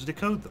matter to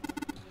decode them.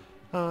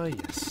 Ah,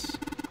 yes.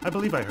 I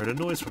believe I heard a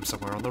noise from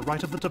somewhere on the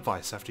right of the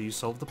device after you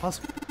solved the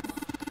puzzle.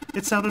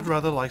 It sounded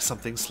rather like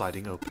something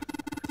sliding open.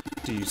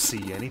 Do you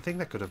see anything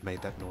that could have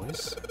made that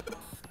noise?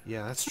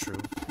 Yeah, that's true.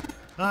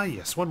 Ah,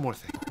 yes, one more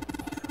thing.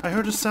 I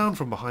heard a sound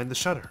from behind the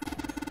shutter.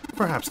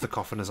 Perhaps the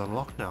coffin is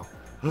unlocked now.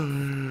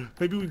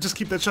 Maybe we just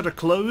keep that shutter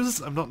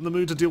closed? I'm not in the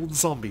mood to deal with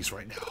zombies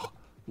right now.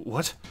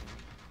 What?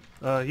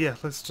 Yeah,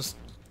 let's just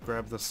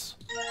grab this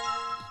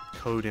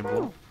code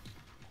emblem.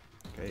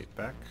 Okay,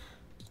 back.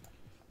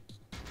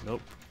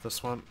 Nope,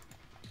 this one.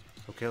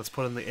 Okay, let's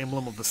put in the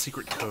emblem of the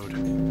secret code.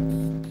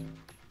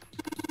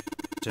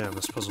 Damn,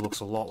 this puzzle looks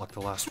a lot like the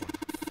last one.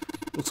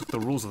 Looks like the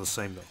rules are the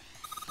same, though.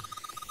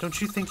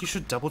 Don't you think you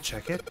should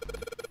double-check it?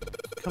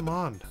 Come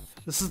on.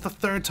 This is the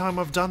 3rd time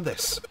I've done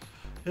this.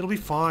 It'll be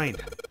fine.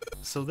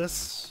 So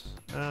this...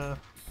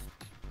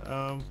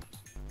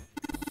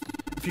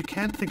 If you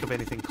can't think of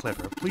anything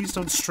clever, please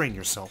don't strain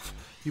yourself.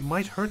 You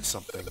might hurt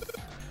something.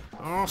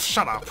 Oh,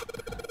 shut up.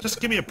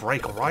 Just give me a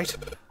break, alright?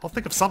 I'll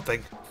think of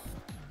something.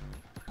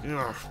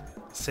 Ugh.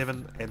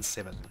 7 and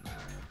 7.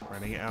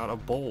 Running out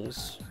of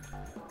balls.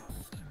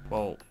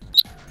 Well...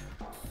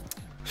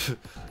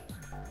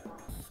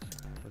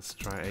 Let's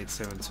try 8,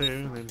 7, 2,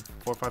 and then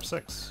 4, 5,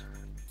 6.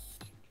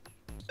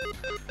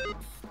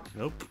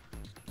 Nope.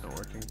 Not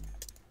working.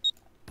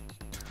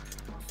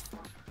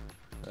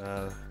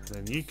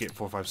 Then you get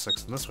 4, 5,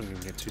 6, and this one you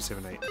can get 2,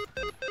 7, 8.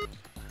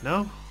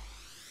 No?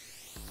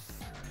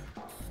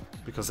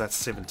 Because that's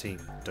 17,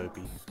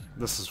 dopey.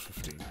 This is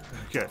 15.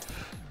 Okay.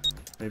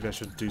 Maybe I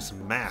should do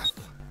some math.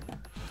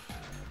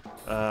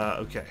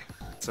 Okay.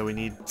 So we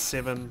need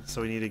 7,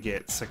 so we need to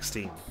get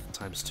 16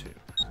 times 2.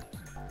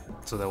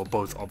 So they were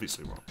both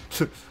obviously wrong.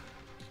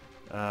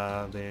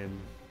 Then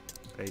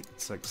 8,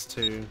 6,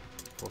 2,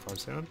 4, 5,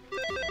 7.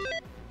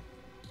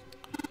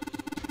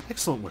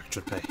 Excellent work,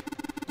 Junpei.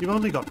 You've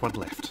only got one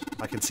left.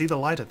 I can see the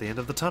light at the end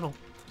of the tunnel.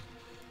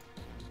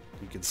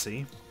 You can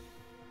see.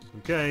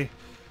 Okay.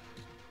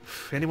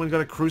 Anyone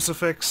got a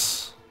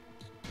crucifix?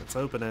 Let's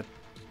open it.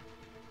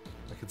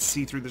 I can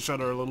see through the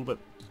shutter a little bit.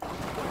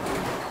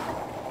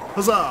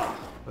 Huzzah!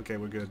 Okay,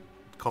 we're good.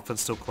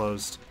 Coffin's still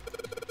closed.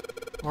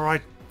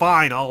 Alright,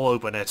 fine, I'll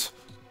open it.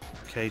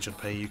 Okay,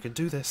 Junpei, you can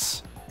do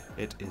this.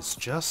 It is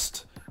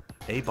just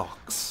a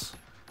box.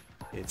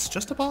 It's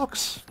just a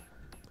box.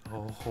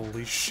 Oh,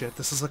 holy shit,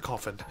 this is a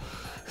coffin.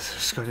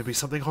 There's going to be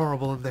something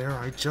horrible in there,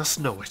 I just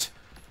know it.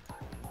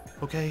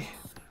 Okay.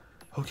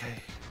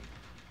 Okay.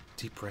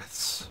 Deep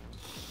breaths.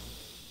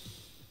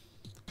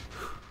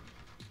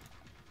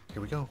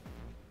 Here we go.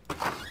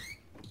 I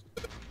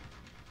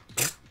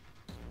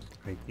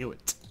knew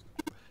it.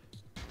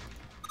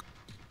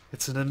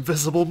 It's an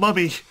invisible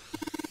mummy!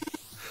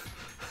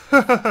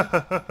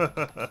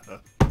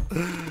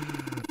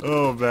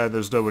 Oh man,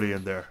 there's nobody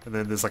in there. And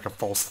then there's like a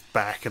false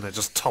back and it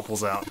just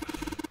topples out.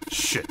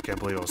 Shit, can't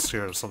believe I was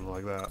scared of something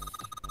like that.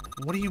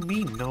 What do you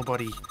mean,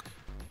 nobody?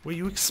 Were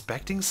you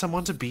expecting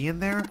someone to be in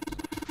there?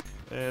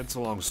 It's a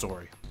long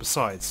story.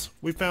 Besides,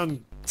 we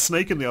found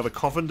Snake in the other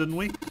coffin, didn't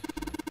we?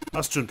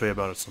 Ask Junpei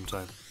about it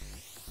sometime.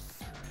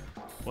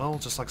 Well,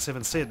 just like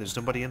Seven said, there's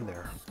nobody in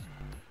there.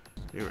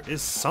 There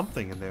is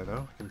something in there,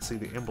 though. I can see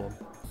the emblem.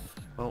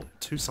 Well,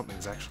 2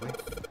 somethings, actually.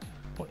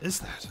 What is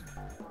that?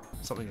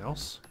 Something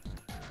else?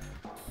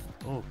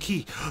 Oh,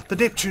 key! The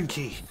Neptune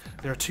key!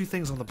 There are 2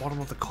 things on the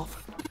bottom of the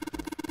coffin.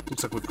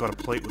 Looks like we've got a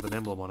plate with an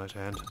emblem on it,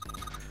 and...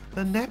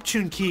 The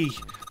Neptune key!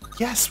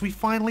 Yes, we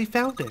finally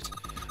found it!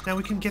 Now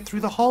we can get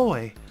through the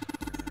hallway!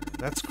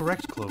 That's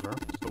correct, Clover,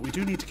 but we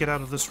do need to get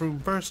out of this room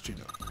first, you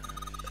know.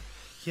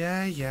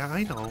 Yeah,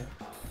 I know.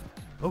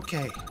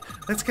 Okay,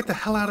 let's get the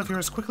hell out of here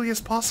as quickly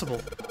as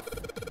possible.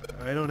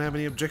 I don't have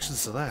any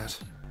objections to that.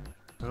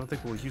 I don't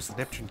think we'll use the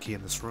Neptune key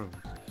in this room.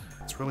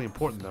 It's really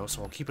important though,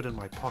 so I'll keep it in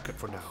my pocket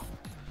for now.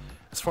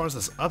 As far as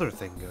this other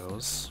thing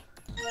goes...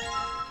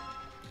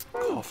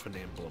 Coffin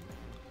emblem.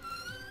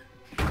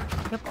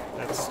 Yep,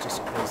 let's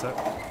just close that.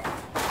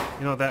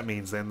 You know what that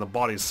means then? The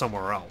body's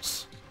somewhere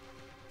else.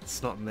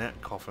 It's not in that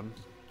coffin.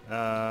 Where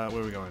are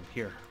we going?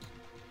 Here.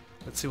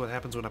 Let's see what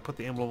happens when I put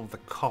the emblem of the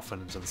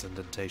coffin into this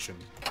indentation.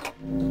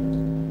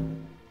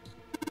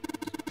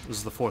 This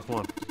is the 4th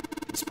one.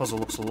 This puzzle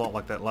looks a lot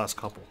like that last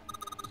couple.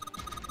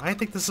 I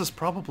think this is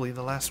probably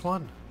the last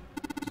one.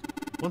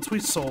 Once we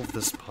solve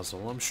this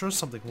puzzle, I'm sure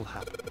something will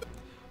happen.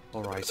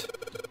 Alright,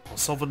 I'll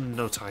solve it in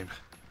no time.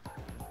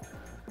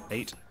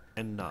 8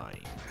 and 9.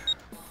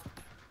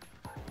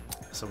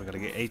 So we're gonna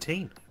get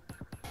 18.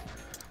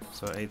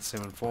 So 8,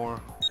 7,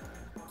 4.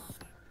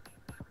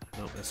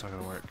 Nope, that's not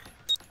gonna work.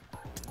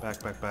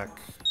 Back.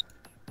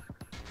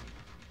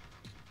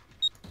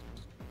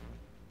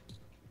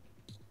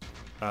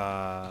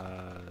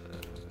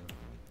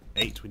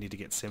 8, we need to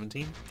get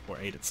 17, or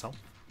 8 itself.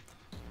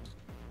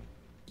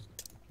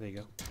 There you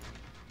go.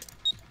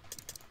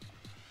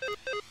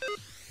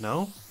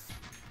 No?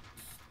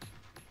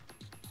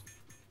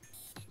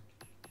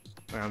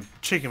 I'm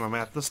checking my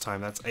math this time.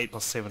 That's 8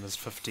 plus 7 is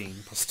 15,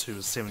 plus 2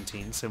 is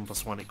 17, 7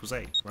 plus 1 equals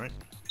 8, right?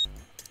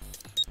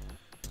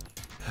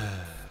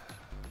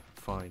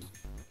 Fine.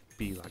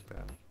 Be like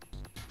that.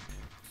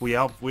 We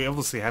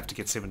obviously have to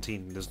get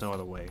 17, there's no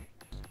other way.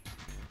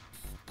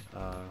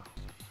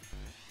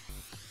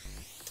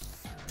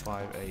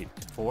 5, 8,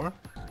 4.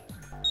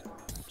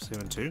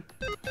 7, 2.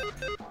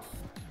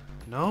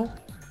 No?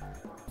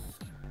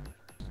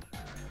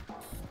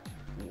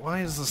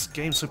 Why is this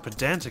game so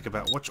pedantic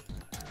about which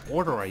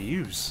order I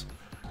use?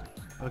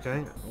 Okay,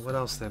 what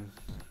else then?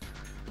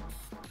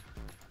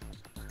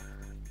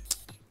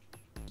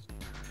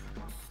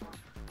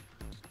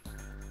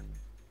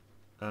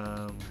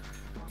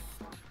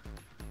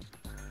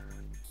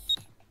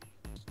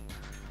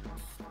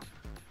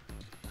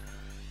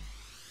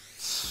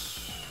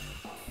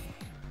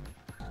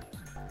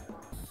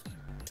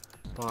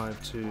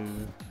 5,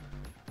 2.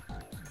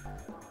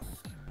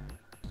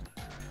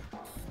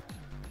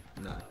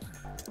 No.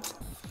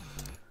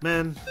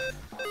 Man.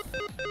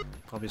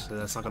 Obviously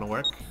that's not gonna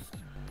work.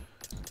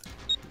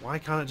 Why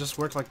can't it just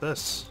work like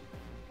this?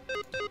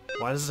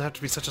 Why does it have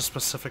to be such a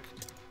specific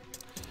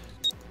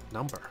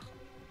number?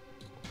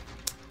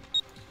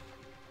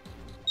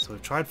 So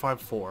we've tried 5,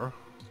 4.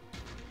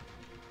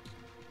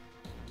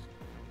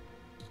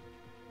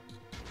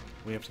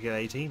 We have to get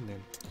 18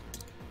 then.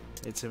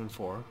 8, 7,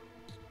 4.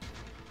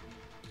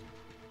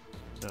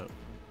 No.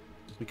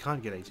 We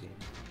can't get 18.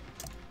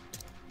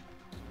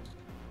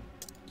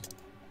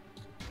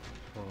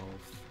 12.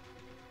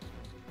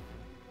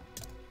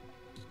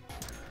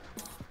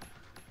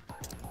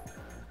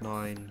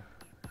 9.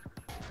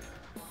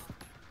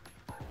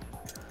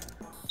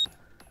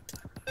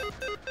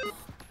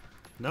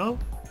 No?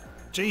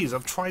 Jeez,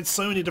 I've tried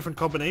so many different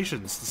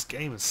combinations. This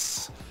game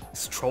is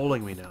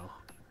trolling me now.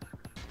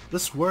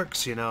 This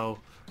works, you know.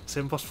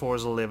 7 plus 4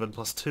 is 11,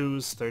 plus 2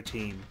 is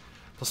 13,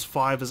 plus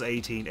 5 is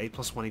 18, 8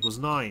 plus 1 equals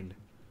 9.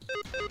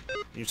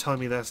 You're telling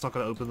me that's not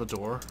going to open the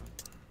door?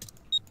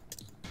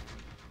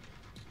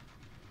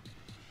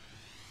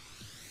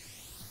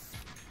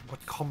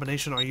 What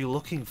combination are you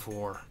looking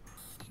for?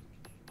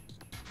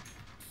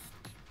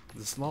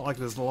 It's not like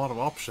there's a lot of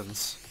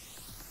options.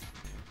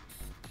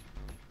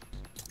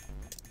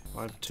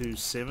 5, 2,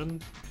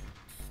 7.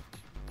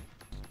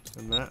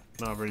 And that?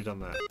 No, I've already done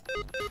that.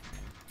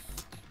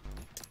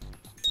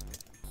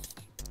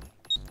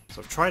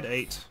 So I've tried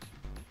 8.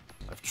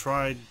 I've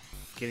tried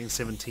getting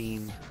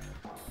 17.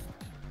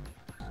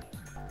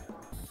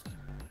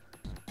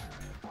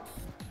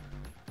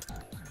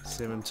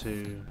 Seven,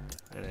 2,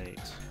 and 8.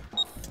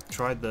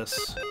 Tried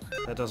this.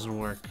 That doesn't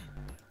work.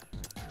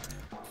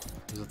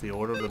 Is it the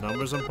order of the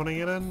numbers I'm putting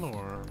it in,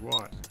 or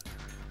what?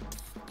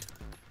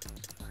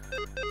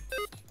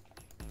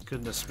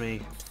 Goodness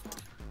me.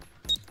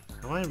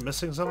 Am I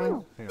missing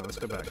something? Hang on, let's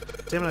go back.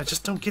 Damn it, I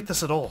just don't get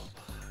this at all.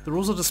 The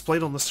rules are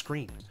displayed on the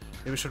screen.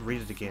 Maybe I should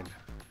read it again.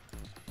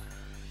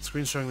 The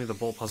screen's showing me the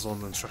ball puzzle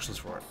and the instructions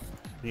for it.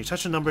 When you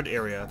touch a numbered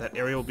area, that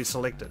area will be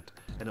selected,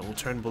 and it will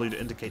turn blue to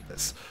indicate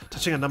this.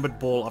 Touching a numbered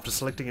ball after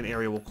selecting an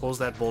area will cause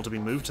that ball to be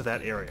moved to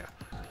that area.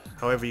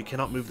 However, you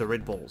cannot move the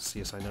red balls.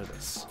 Yes, I know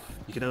this.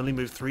 You can only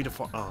move 3 to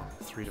 5... Oh,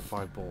 3 to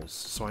 5 balls.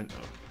 So I know.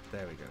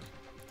 There we go.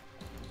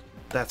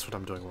 That's what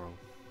I'm doing wrong.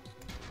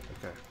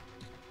 Okay.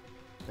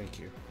 Thank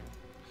you.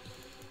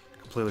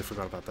 Completely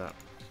forgot about that.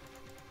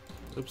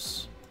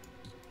 Oops.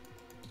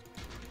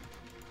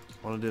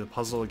 I want to do the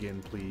puzzle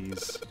again,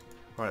 please.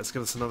 Alright, let's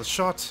give this another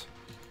shot.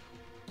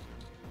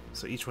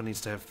 So each one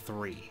needs to have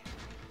 3.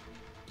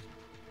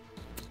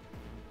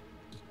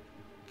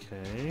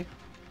 Okay.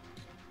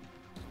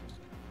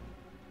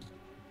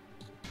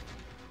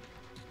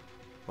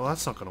 Well,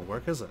 that's not going to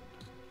work, is it?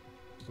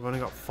 We've only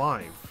got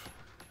 5.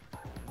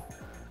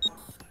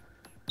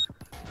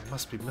 I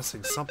must be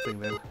missing something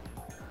then.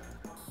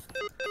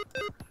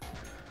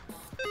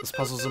 This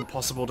puzzle's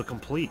impossible to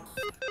complete.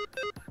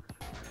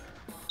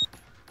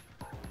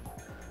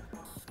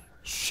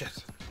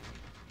 Shit.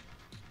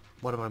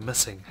 What am I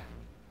missing?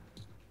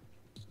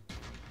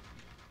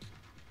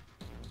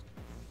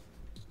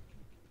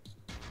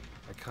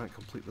 I can't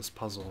complete this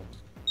puzzle.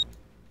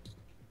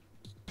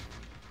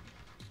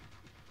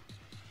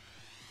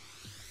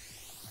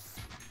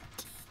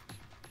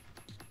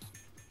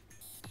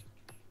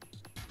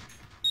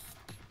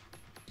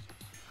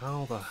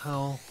 How the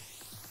hell?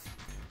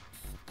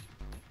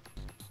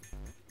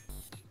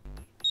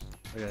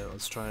 Okay,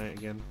 let's try it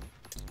again.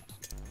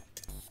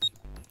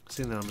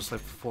 See, now I'm just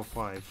left with 4,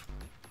 5.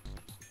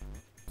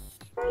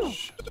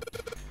 Shit.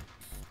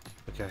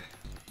 Okay,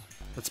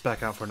 let's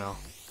back out for now.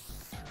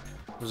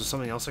 Was there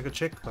something else I could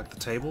check, like the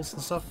tables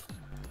and stuff?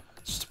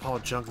 It's just a pile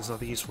of junk. There's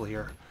nothing useful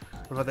here.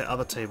 What about the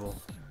other table?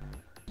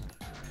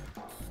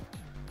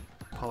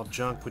 Pile of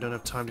junk. We don't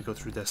have time to go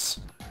through this.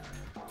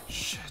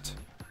 Shit.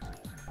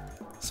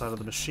 Side of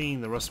the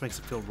machine. The rust makes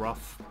it feel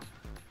rough.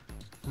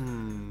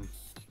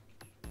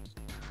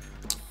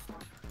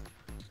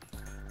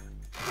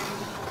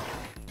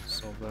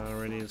 Solved that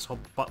already. There's a whole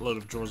buttload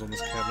of drawers on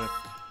this cabinet.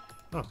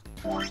 Oh.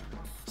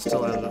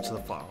 Still added it to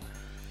the file.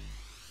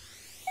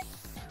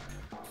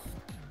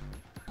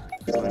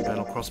 Line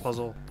panel cross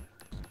puzzle.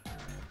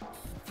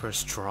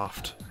 First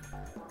draft.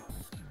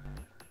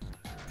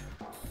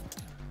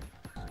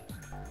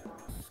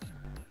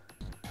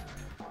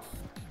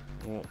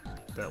 Well,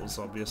 that was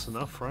obvious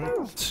enough,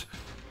 right?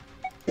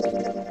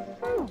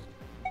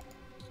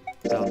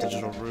 Now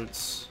digital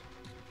roots.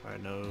 I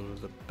know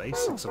the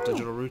basics of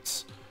digital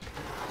roots.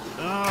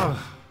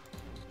 Ah!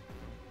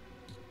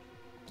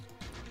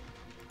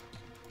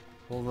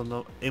 All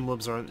the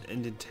emblems are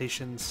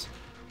indentations.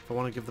 If I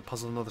want to give the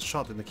puzzle another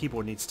shot, then the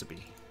keyboard needs to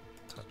be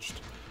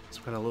touched.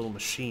 Some kind of little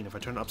machine. If I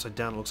turn it upside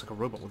down, it looks like a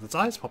robot with its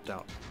eyes popped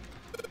out.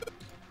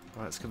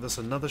 Alright, let's give this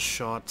another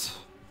shot.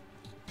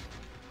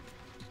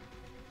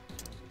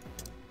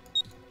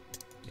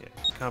 Yeah,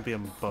 can't be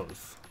them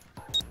both.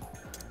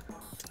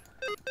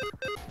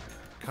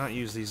 Can't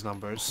use these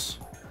numbers.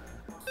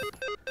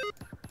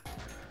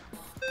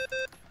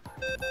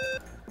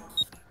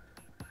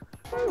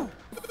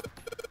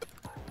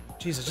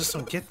 Jeez, I just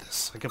don't get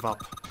this. I give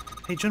up.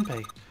 Hey,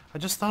 Junpei, I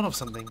just thought of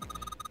something.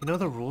 You know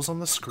the rules on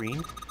the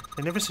screen?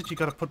 They never said you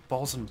gotta put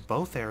balls in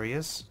both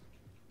areas.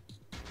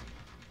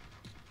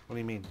 What do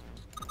you mean?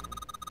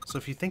 So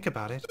if you think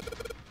about it...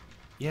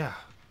 Yeah.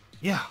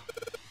 Yeah.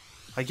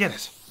 I get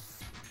it.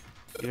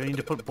 You don't need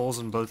to put balls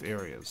in both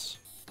areas.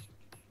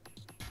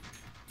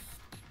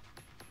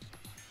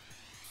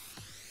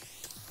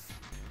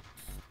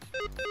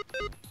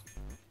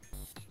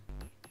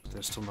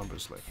 There's still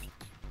numbers left.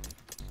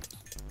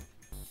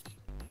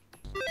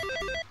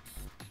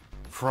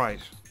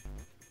 Right.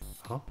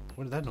 Huh?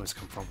 Where did that noise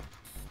come from?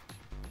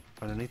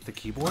 Underneath the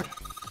keyboard?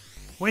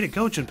 Way to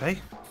go, Junpei!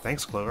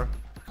 Thanks, Clover.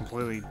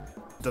 Completely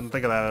didn't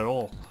think of that at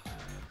all.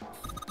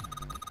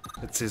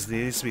 It says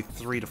there needs to be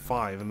 3 to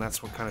 5, and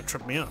that's what kind of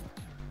tripped me up.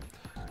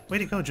 Way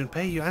to go,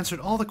 Junpei. You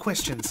answered all the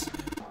questions.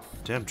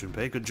 Damn,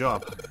 Junpei, good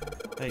job.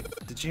 Hey,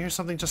 did you hear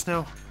something just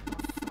now?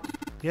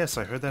 Yes,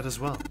 I heard that as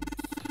well.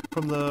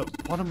 From the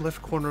bottom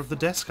left corner of the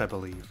desk, I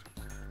believe.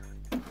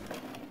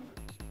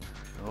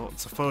 Oh,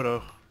 it's a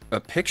photo. A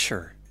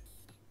picture?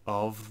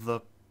 Of the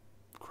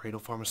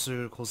Cradle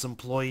Pharmaceuticals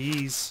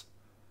employees.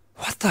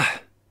 What the?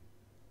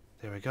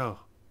 There we go.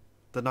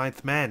 The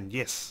 9th man,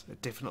 yes,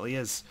 it definitely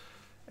is.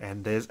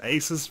 And there's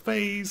Ace's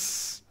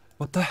face.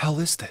 What the hell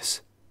is this?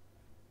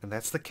 And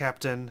that's the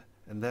captain,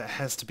 and that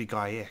has to be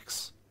Guy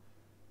X.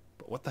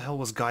 But what the hell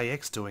was Guy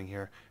X doing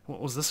here?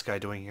 What was this guy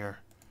doing here?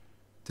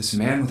 This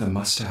man with a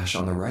mustache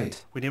on the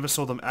right. We never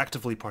saw them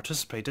actively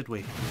participate, did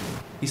we?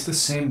 He's the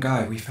same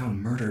guy we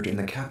found murdered in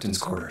the captain's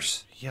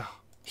quarters. Yeah.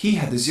 He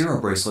had the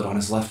zero bracelet on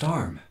his left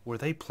arm. Were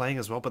they playing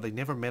as well, but they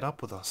never met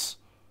up with us?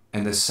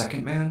 And this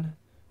second man,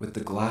 with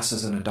the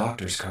glasses and a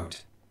doctor's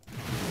coat.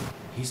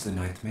 He's the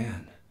 9th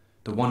man.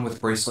 The one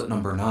with bracelet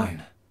number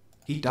 9.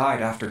 He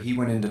died after he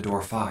went into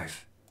door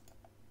 5.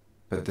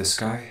 But this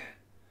guy,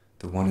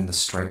 the one in the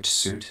striped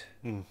suit...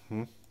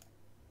 Mm-hmm.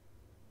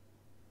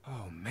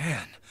 Oh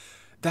man,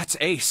 that's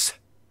Ace.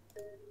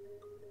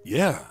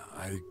 Yeah,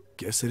 I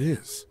guess it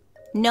is.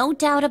 No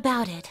doubt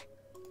about it.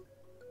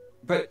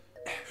 But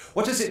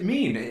what does it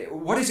mean?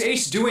 What is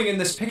Ace doing in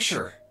this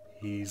picture?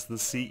 He's the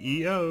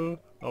CEO.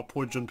 Oh,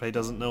 poor Junpei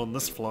doesn't know in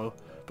this flow,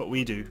 but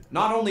we do.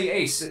 Not only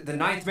Ace, the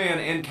 9th man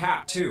and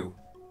Cap too.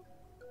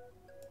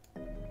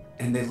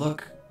 And they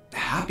look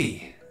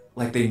happy,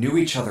 like they knew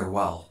each other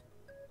well.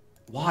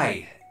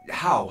 Why?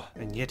 How?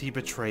 And yet he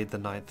betrayed the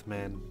 9th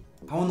man.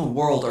 How in the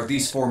world are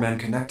these 4 men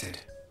connected?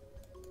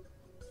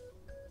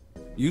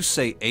 You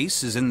say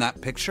Ace is in that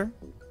picture?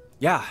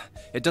 Yeah,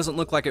 it doesn't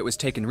look like it was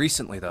taken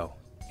recently though.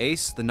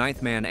 Ace, the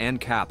 9th man,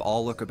 and Cap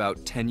all look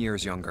about 10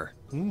 years younger.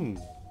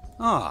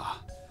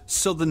 Ah,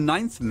 so the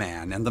 9th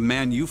man and the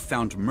man you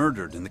found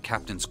murdered in the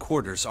captain's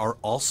quarters are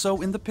also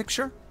in the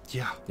picture?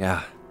 Yeah.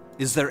 Yeah.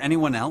 Is there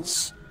anyone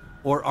else?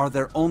 Or are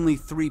there only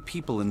 3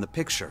 people in the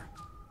picture?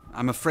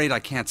 I'm afraid I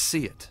can't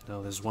see it.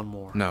 No, there's one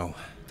more. No,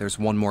 there's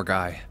one more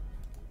guy.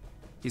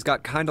 He's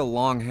got kinda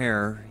long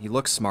hair, he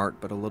looks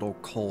smart, but a little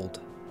cold.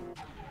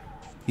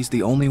 He's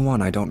the only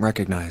one I don't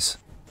recognize.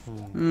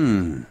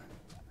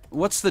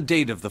 What's the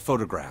date of the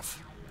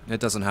photograph?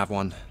 It doesn't have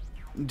one.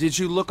 Did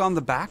you look on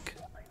the back?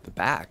 The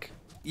back?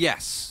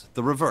 Yes,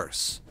 the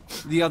reverse.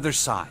 The other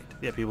side.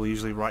 Yeah, people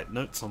usually write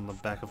notes on the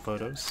back of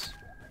photos.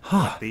 Huh.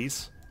 Like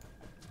these.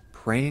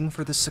 Praying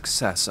for the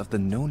success of the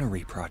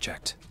Nonary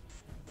project.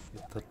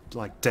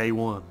 Like day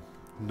 1.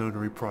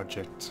 Nonary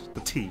project. The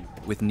team.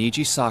 With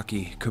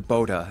Nijisaki,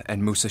 Kubota,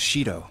 and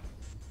Musashido.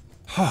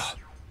 Huh.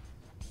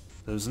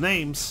 Those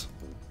names.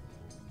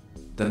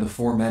 Then the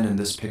 4 men in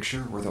this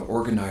picture were the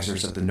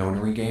organizers of the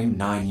Nonary Game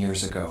 9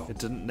 years ago. It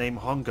didn't name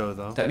Hongo,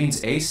 though. That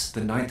means Ace,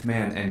 the 9th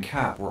man, and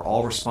Cap were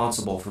all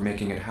responsible for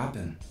making it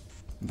happen.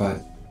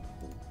 But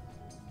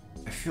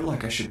I feel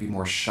like I should be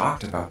more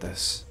shocked about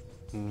this.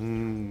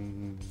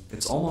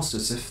 It's almost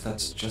as if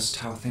that's just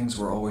how things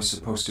were always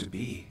supposed to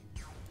be.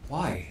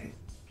 Why?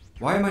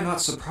 Why am I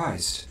not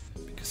surprised?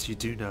 Because you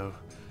do know.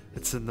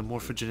 It's in the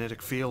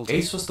morphogenetic field.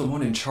 Ace was the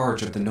one in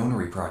charge of the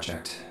Nonary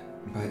project.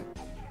 But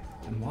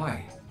then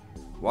why?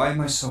 Why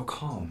am I so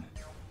calm?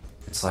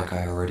 It's like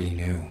I already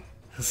knew.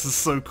 This is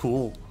so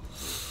cool.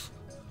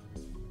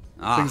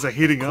 Ah, Things are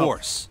heating up. Of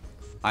course.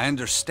 I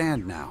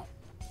understand now.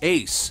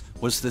 Ace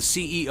was the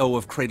CEO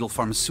of Cradle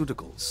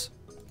Pharmaceuticals.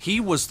 He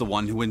was the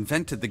one who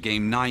invented the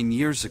game 9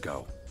 years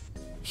ago.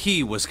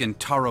 He was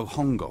Gentaro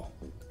Hongo.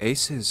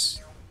 Ace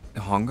is...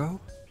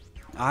 Hongo?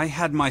 I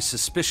had my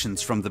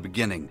suspicions from the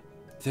beginning.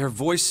 Their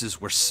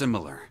voices were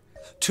similar.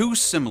 Too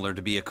similar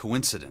to be a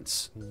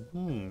coincidence.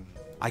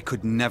 I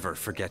could never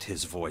forget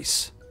his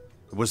voice.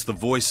 It was the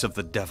voice of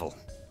the devil.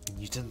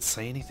 You didn't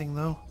say anything,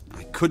 though?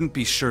 I couldn't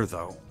be sure,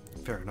 though.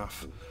 Fair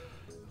enough.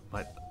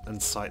 Might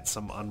incite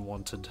some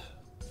unwanted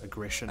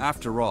aggression.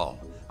 After all,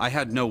 I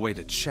had no way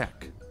to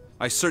check.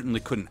 I certainly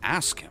couldn't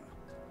ask him.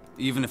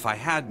 Even if I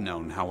had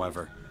known,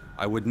 however,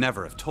 I would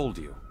never have told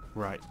you.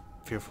 Right.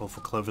 Fearful for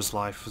Clover's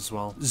life as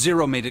well.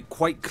 Zero made it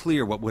quite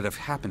clear what would have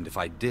happened if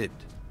I did.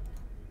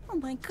 Oh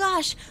my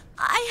gosh,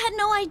 I had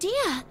no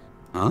idea.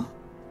 Huh?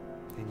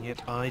 And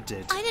yet I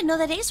did. I didn't know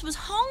that Ace was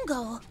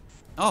Hongo.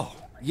 Oh,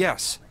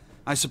 yes.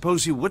 I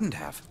suppose you wouldn't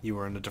have. You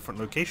were in a different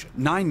location.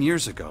 9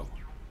 years ago,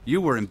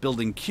 you were in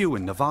Building Q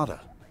in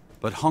Nevada,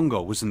 but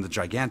Hongo was in the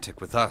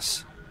Gigantic with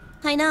us.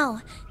 I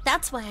know.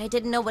 That's why I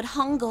didn't know what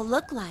Hongo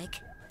looked like.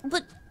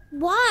 But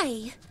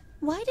why?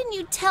 Why didn't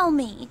you tell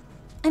me?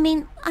 I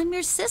mean, I'm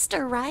your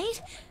sister,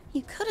 right?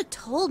 You could have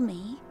told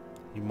me.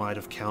 You might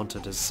have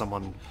counted as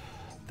someone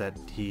that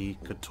he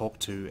could talk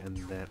to, and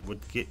that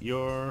would get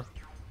your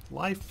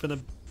life in a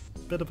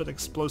bit of an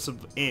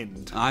explosive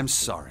end. I'm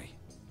sorry.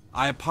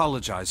 I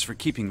apologize for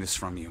keeping this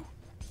from you.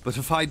 But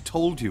if I'd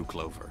told you,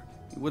 Clover,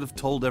 you would have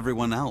told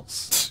everyone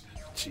else.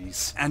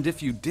 Jeez. And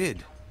if you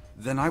did,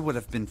 then I would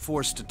have been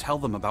forced to tell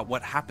them about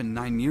what happened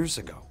 9 years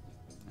ago.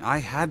 I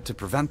had to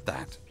prevent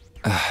that.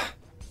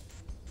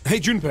 Hey,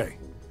 Junpei.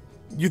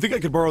 You think I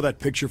could borrow that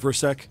picture for a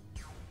sec?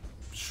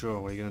 Sure,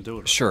 what are you gonna do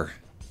with it? Sure.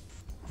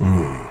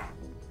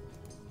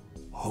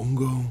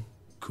 Hongo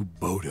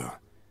Kubota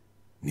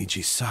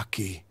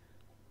Nijisaki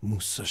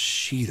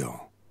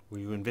Musashiro. Were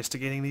you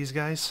investigating these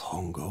guys?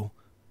 Hongo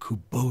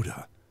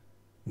Kubota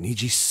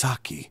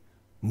Nijisaki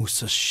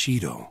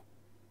Musashiro.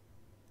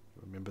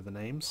 Remember the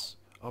names?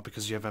 Oh,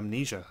 because you have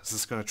amnesia. Is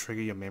this gonna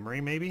trigger your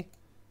memory, maybe?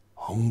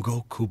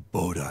 Hongo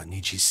Kubota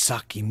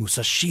Nijisaki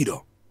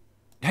Musashiro.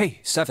 Hey,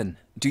 Seven,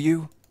 do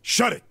you...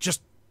 Shut it!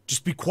 Just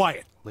be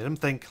quiet. Let him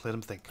think, let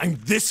him think. I'm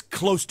this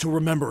close to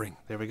remembering.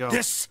 There we go.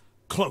 This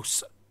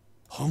close.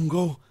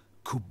 Hongo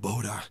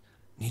Kubota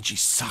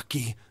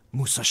Nijisaki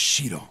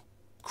Musashiro.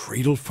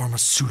 Cradle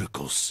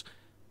Pharmaceuticals.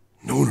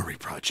 Nonary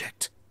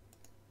Project.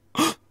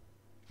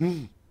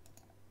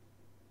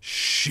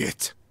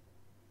 Shit.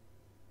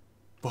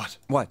 What?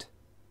 What?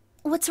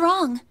 What's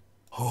wrong?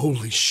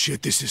 Holy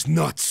shit, this is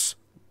nuts.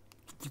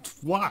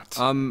 What?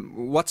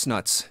 What's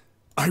nuts?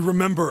 I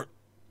remember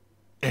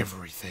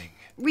Everything.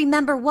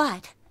 Remember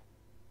what?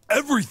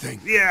 everything.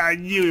 Yeah, I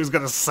knew he was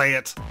gonna say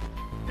it.